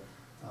Fair,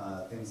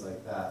 things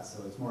like that.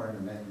 So it's more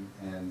intermittent,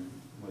 and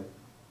with,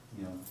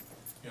 you know,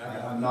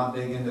 Yeah, I'm not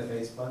big into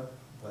Facebook,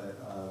 but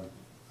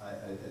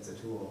it's a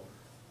tool.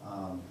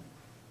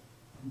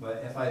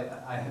 But if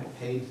I have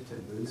paid to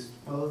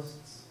boost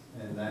posts,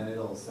 and then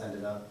it'll send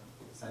it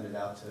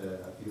out to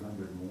a few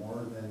hundred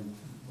more than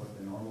what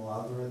the normal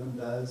algorithm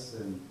does,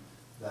 and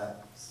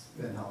that's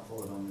been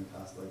helpful. It only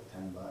costs like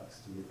 $10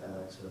 to get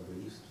that extra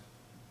boost.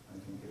 I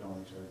think it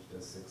only charged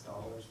us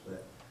 $6,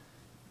 but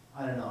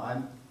I don't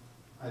know.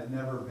 I've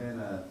never been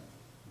a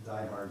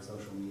diehard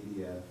social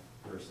media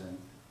person,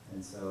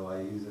 and so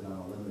I use it on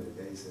a limited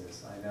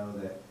basis. I know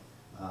that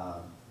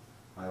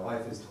my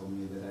wife has told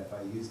me that if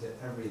I used it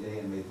every day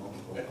and made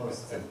multiple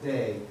posts a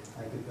day,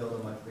 I could build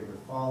a much bigger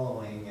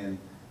following and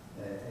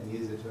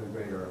use it to a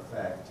greater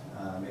effect.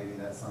 Maybe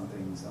that's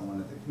something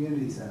someone at the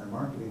community center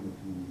marketing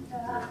the community could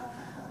do.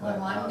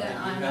 Well, I'm You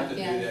have to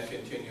do against that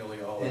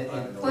continually all the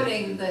time.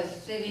 putting the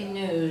city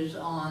news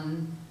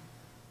on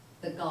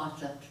the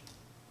gossip.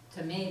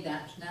 To me,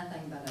 that's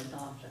nothing but a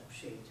gossip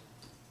sheet.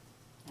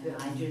 And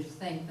I just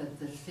think that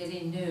the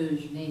city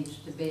news needs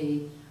to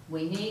be,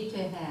 we need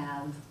to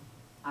have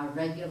our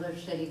regular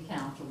city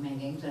council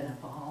meetings, and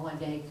if a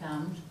holiday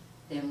comes,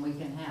 then we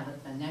can have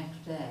it the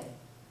next day.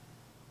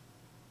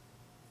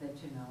 But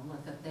you know,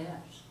 look at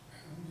this.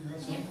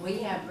 If we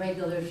have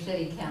regular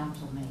city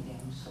council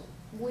meetings,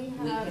 We we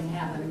can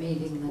have a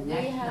meeting the We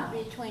next have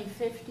night. between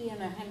 50 and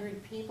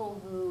 100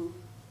 people who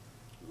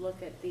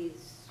look at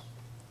these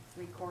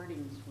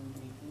recordings we're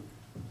making.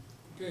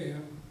 Okay,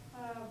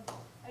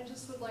 I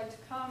just would like to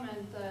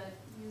comment that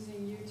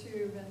using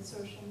YouTube and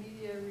social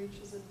media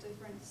reaches a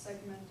different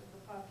segment of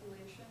the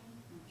population.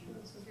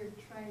 So if you're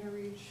trying to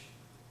reach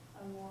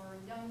a more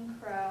young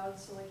crowd,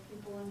 so like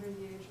people under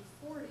the age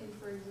of 40,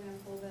 for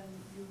example, then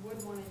you would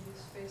want to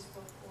use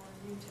Facebook or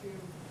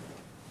YouTube,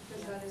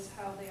 because that is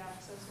how they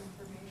access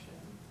information.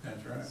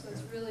 That's right. So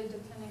it's really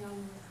depending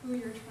on who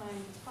you're trying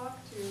to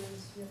talk to,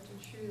 is you have to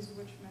choose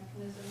which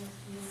mechanism of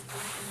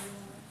communication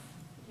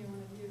you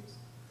want to use.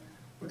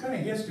 What kind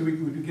of hits do we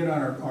get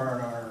on our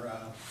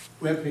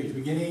webpage?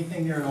 We get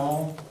anything there at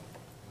all?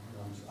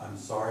 I'm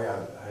sorry, I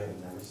have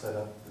never set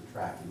up the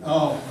tracking.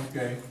 Oh,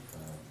 okay.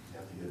 You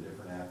have to get a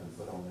different app and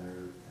put on there,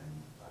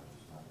 and I've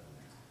just not done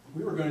that.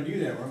 We were gonna do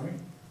that, weren't we?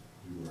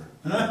 You were.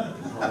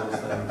 It's one of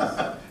those things.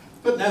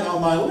 Put that on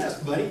my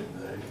list, buddy.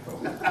 There you go.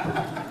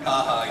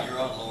 You're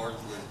on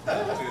Lauren's list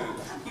too.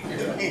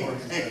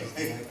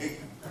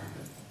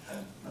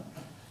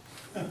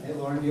 Hey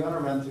Lauren, do you want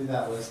to run through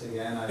that list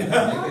again? I'm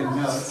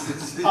making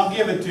notes. I'll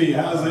give it to you,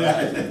 how's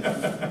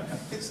that?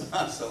 It's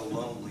not so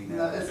lonely now.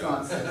 No, it's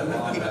not so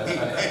long, but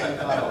I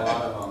caught a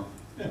lot of them.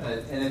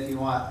 And if you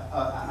want,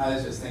 I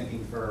was just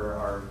thinking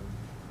for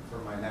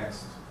my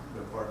next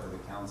report to the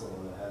council,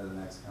 ahead of the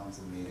next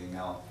council meeting,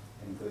 I'll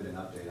include an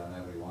update on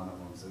every one of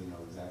them, so you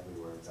know exactly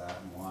where it's at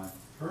and why.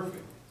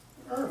 Perfect,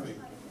 perfect.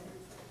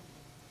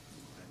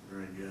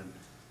 Very good.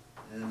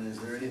 And is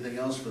there anything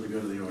else for the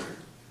good of the order?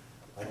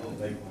 I can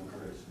make one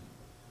correction.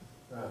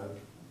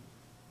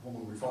 When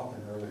we were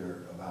talking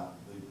earlier about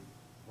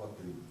what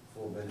the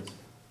full benefits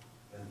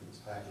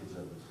package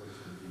of the switch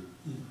would be,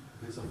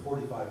 if it's a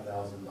 $45,000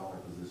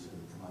 position, it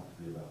would come out to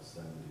be about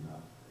 70,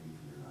 not 80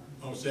 or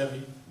 90. Oh, 70?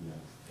 Yeah.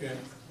 Okay.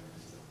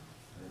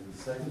 And the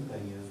second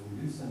thing is,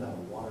 we do send out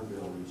a water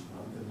bill each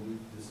month, and we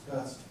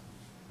discussed,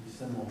 we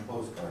send them on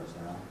postcards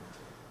now,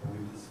 and we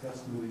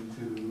discussed moving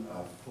to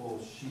a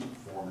full sheet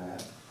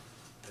format,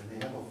 and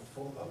they have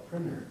a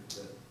printer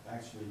that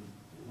actually,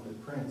 when it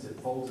prints, it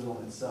folds it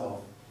on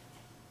itself.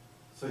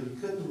 So you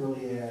couldn't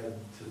really add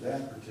to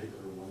that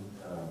particular one,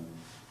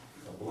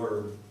 a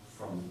blurb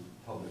from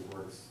Public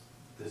Works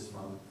this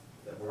month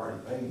that we're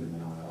already paying the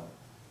amount of.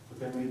 But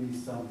there may be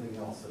something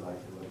else that I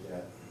could look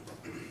at.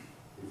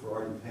 If we're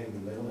already paying the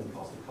middle, it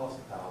costs $1,000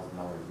 a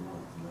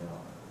month to mail.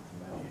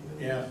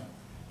 Yeah.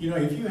 You know,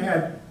 if you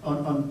had,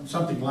 on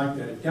something like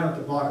that, down at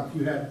the bottom, if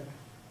you had,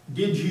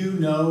 did you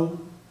know?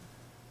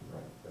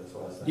 Right, that's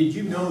what I said. Did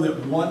you know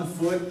that 1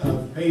 foot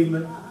of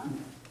pavement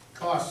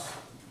costs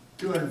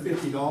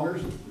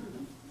 $250?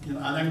 You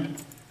know, I think,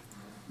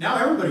 now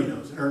everybody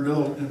knows it, or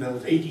those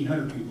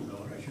 1,800 people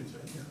know it, I should say.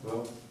 Yeah.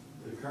 Well,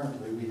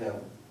 currently we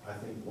have, I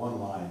think, one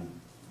line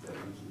that we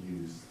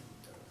can use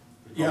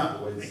Yeah,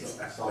 The way the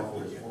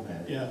software is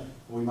formatted. Yeah,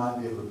 We might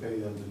be able to pay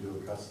them to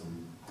do a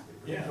custom.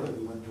 Yeah. If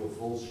we went to a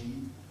full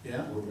sheet,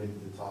 yeah. we'll make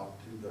the top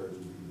 2/3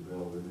 would be the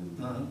bill, and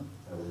then Uh-huh.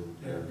 that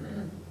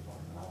would,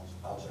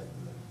 I'll check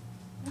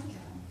with them.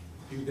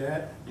 Do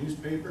that,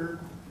 newspaper,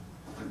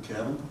 And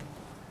Kevin?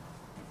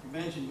 You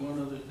mentioned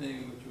one other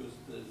thing, which was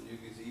the new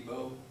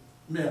gazebo,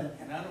 yeah.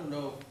 and I don't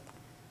know,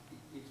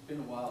 it's been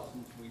a while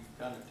since we've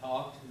kind of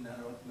talked, and I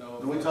don't know.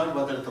 We talked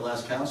about that at the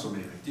last council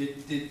meeting.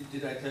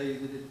 Did I tell you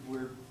that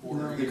we're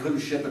ordering? They couldn't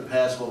ship it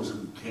past, what was it,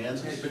 Okay,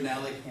 Kansas? but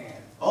now they can.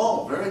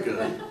 Oh, very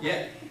good.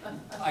 Yeah,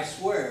 I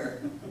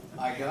swear,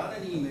 I got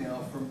an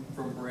email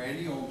from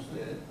Brandy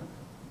Olmsted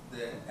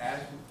that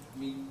asked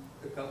me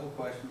a couple of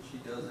questions, she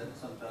does that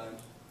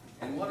sometimes.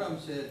 And one of them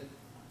said,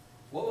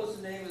 what was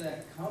the name of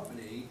that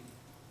company,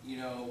 you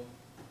know,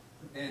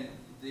 and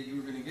that you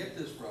were gonna get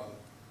this from?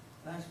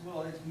 And I said,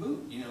 well, it's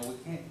moot, you know, we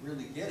can't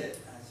really get it.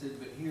 I said,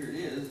 but here it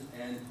is,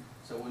 and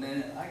so when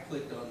then I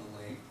clicked on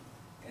the link,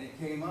 and it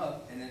came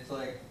up, and it's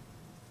like,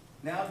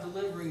 now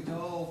delivering to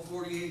all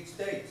 48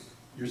 states.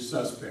 You're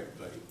suspect,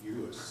 buddy,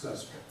 you are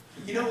suspect.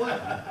 You know what?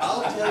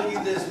 I'll tell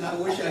you this, and I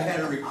wish I had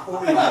a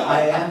recording of it.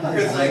 I am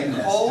his Because I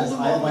witness, called because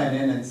him I on went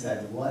the, in and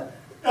said, what?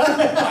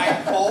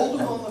 I called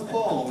him on the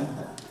phone,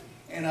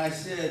 and I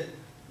said,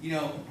 you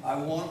know, I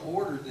want to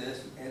order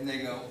this, and they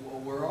go,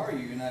 well, where are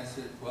you? And I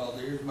said, well,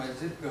 there's my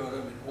zip code,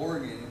 I'm in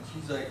Oregon, and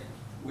she's like,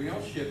 we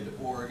don't ship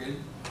to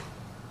Oregon.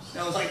 And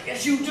I was like,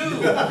 yes, you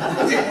do.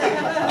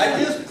 I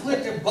just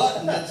clicked a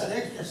button, that's an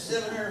extra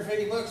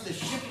 $750 to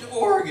ship to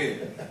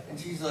Oregon. And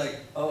she's like,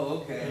 oh,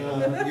 okay,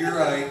 you're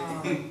right.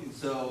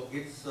 So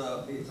it's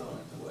on its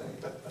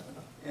way.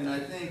 And I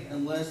think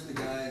unless the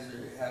guys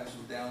have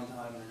some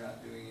downtime, they're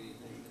not doing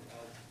anything,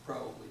 I'll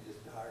probably just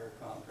hire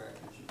a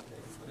contractor, should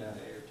take a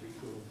day or two to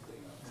cool the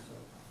thing up,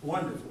 so.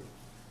 Wonderful.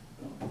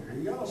 Well, there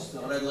you go. Just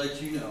thought I'd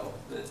let you know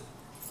that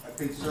a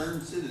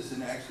concerned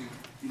citizen actually,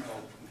 you know,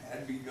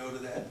 had me go to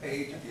that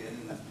page again,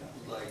 and I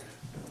was like,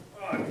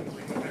 oh, I can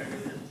believe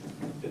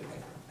it.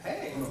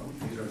 Hey.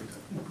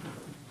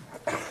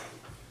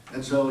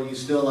 And so you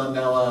still,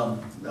 now,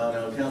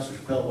 Councilor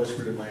Chappelle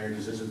whispered in my ear,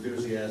 because his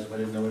enthusiasm, I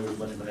didn't know he was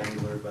much of an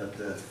angler, but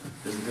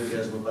his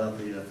enthusiasm about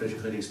the fish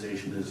cleaning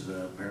station is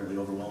apparently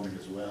overwhelming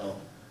as well.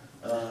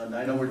 And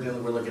I know we're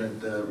looking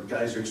at,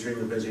 guys are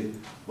extremely busy.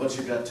 What's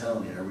your gut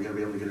telling you? Are we gonna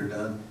be able to get her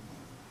done?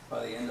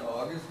 By the end of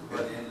August, or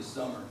by the end of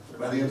summer?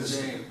 By the end of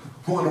summer.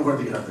 one or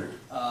the other.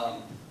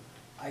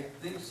 I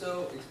think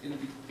so. It's gonna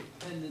be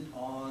dependent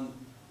on,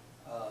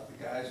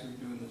 the guys who are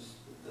doing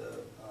the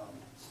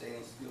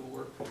stainless steel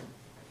work.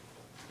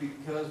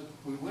 Because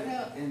we went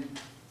out and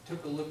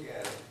took a look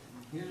at it.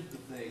 Here's the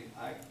thing,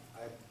 I'm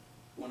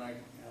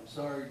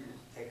sorry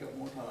to take up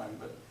more time,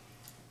 but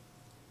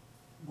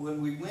when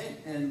we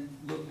went and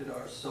looked at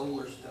our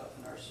solar stuff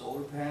and our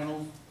solar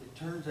panels, it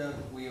turns out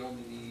that we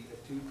only need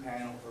a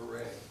 2-panel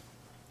array.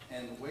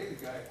 And the way the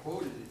guy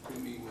quoted it to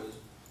me was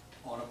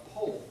on a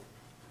pole.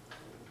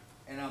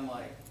 And I'm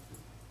like,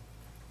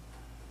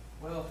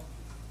 well,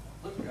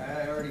 look,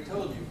 I already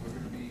told you, we're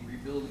gonna be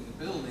rebuilding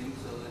the building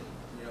so that,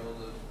 you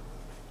know,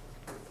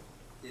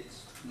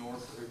 it's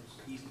north, or it's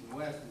east and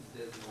west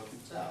instead of north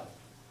and south.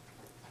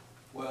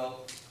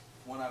 Well,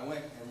 when I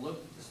went and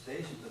looked at the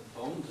station, the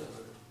bones of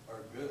it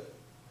are good.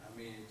 I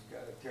mean, it's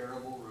got a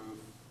terrible roof,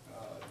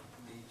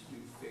 needs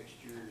new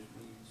fixtures,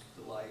 needs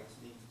the lights,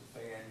 needs the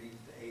fan, needs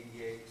the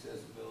ADA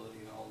accessibility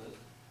and all this.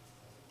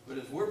 But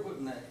if we're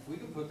putting that, if we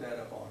can put that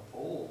up on a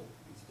pole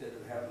instead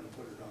of having to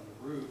put it on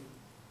the roof,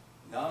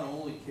 not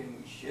only can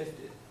we shift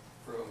it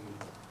from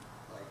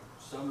like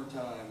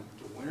summertime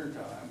to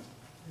wintertime,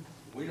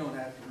 we don't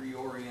have to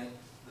reorient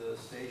the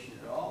station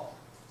at all.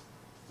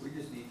 We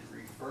just need to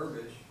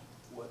refurbish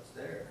what's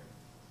there.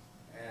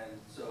 And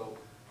so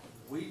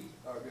we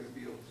are going to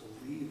be able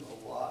to leave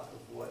a lot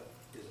of what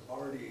is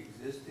already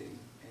existing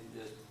and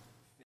just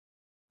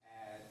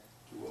add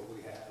to what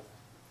we have.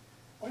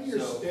 On your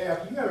So-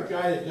 staff, you have a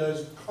guy that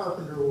does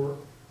carpenter work.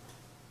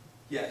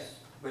 Yes,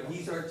 but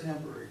he's our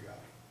temporary guy.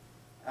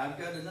 I've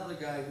got another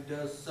guy who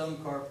does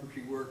some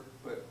carpentry work,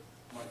 but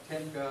my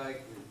temp guy is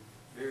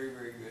very,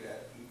 very good at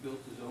it. He built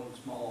his own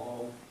small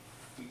home.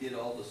 He did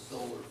all the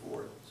solar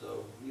for it,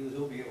 so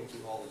he'll be able to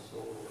do all the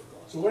solar work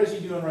on it. So what is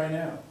he doing right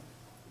now?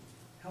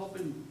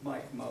 Helping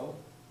Mike mow.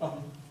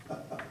 Oh,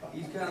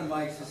 He's kind of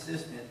Mike's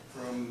assistant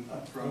from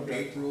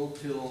Okay. April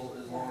till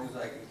as long as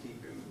I can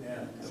keep him.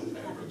 Yeah. He's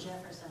got the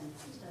Jefferson,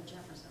 he's got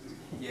Jefferson.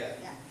 Yeah.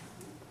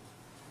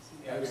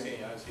 Yeah, I've seen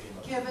him.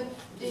 Kevin,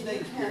 do His you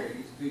name's have, Gary.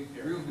 He's a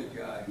good, real good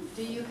guy.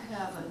 do you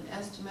have an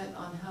estimate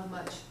on how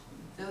much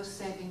those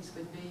savings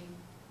would be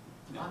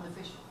on the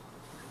fish?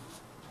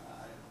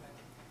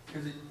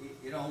 Because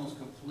it almost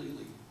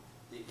completely,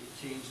 it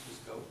changed the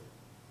scope.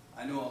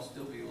 I know I'll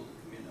still be able to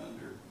come in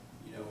under,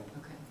 you know,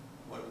 Okay.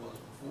 what it was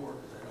before,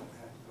 because I don't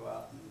have to go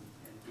out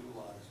and do a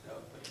lot of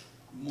stuff, but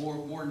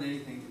more than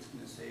anything, it's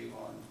gonna save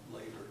on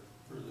labor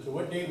for the. so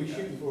what date we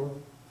shooting for?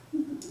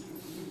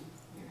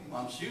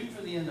 Well, I'm shooting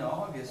for the end of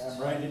August.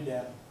 I'm writing it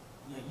down.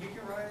 Yeah, you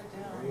can write it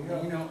down. There you go.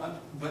 You know,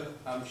 but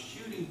I'm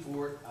shooting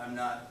for it, I'm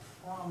not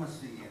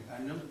promising it. I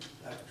know,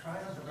 I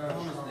try not to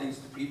promise things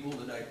to people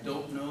that I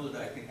don't know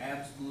that I can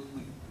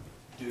absolutely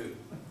do.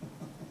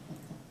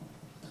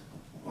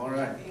 All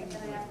right. Can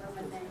I have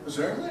one thing?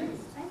 Certainly.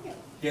 Thank you.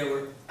 Yeah,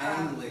 we're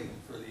angling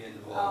for the end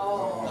of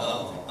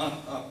Oh.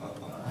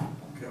 August.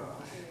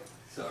 Gosh.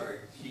 Sorry,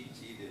 she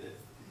did it.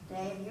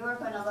 Dave, you were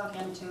gonna look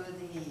into if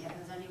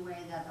there's any way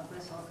that the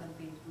whistle could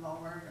be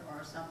lowered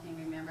or something,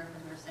 remember,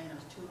 because we were saying it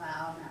was too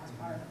loud, and that was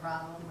part of the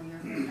problem, where you're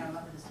gonna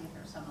look to see if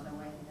there's some other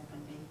way that it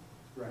could be.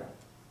 Right.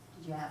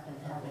 Did you have to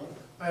have it?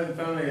 I haven't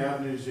found any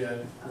avenues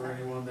yet for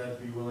anyone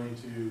that'd be willing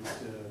to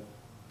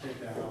take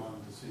that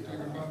on to see.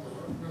 Talking about the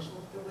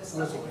whistle? The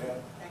Whistle, yeah.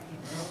 Thank you.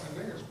 Well, I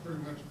think it's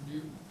pretty much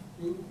moot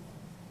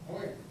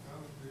point. Now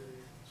that the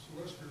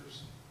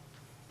solicitors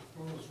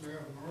told us we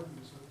have an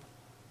ordinance that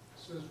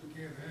says we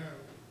can't have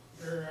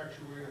air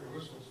actuated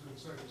whistles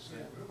inside the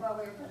city limits. Well,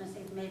 we were gonna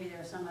see if maybe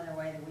there's some other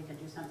way that we could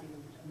do something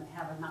to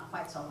have it not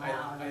quite so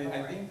loud.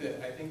 I think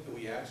that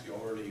we actually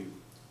already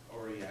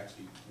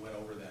actually went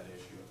over that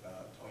issue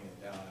about toning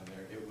it down, and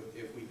there,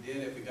 if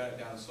we got it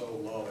down so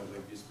low, it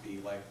would just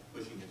be like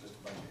pushing it just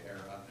a bunch of air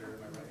out there,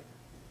 am I right?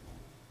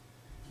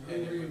 The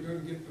only way you're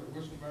gonna get the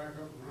whistle back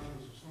up and running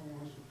is if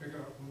someone wants to pick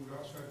it up and move it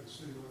outside the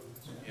city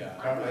limits. Yeah.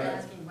 I'm not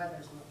asking whether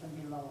it could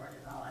be lowered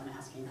at all, I'm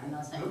asking, I'm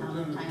not saying how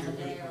many times a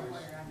day or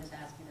where, I'm just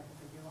asking if it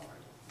could be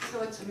lowered.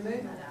 So it's a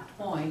moot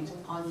point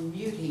on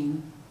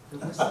muting the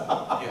whistle.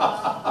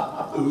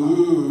 Yeah.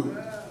 Ooh.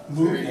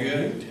 Very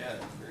good, yeah.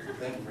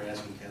 Thank you for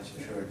asking,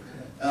 Councilor Short.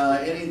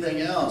 Anything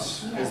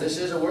else? Because this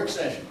is a work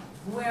session.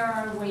 Where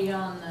are we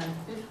on the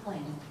fish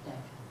cleaning today?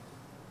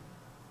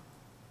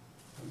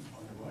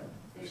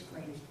 Fish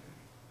cleaning.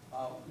 I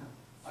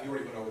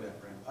already went over that,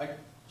 Brent. I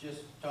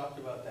just talked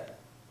about that.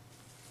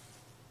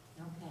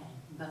 Okay,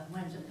 but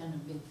when's it gonna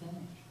be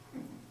finished?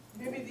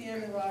 Maybe the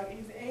end of August,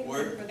 he's angling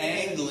We're for the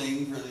end.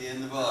 angling for the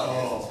end of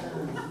August.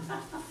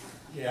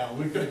 Yeah,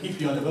 we're gonna keep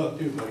you on the hook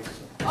too, buddy.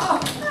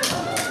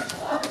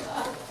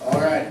 All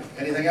right.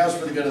 Anything else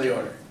for the good of the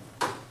order?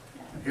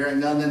 Hearing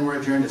none, then we're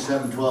adjourned at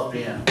 7:12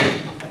 p.m.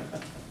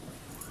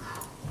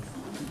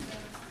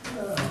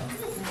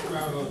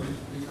 Proud of these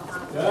people.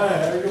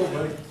 Yeah, there you go,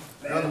 buddy.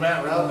 You're on the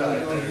mat, Ralph. You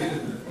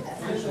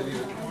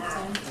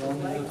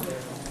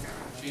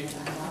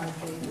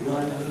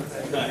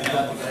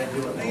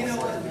know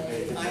what?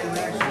 I am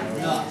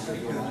actually not,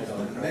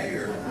 because the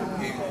mayor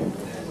came up with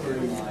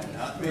that,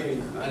 not me.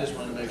 I just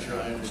wanted to make sure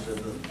I understood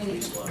the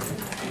police law.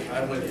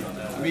 I'm with you on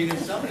that. I mean, if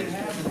something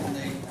happens and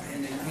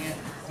they can't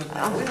put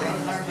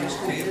that, just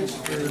tables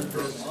for a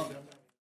month.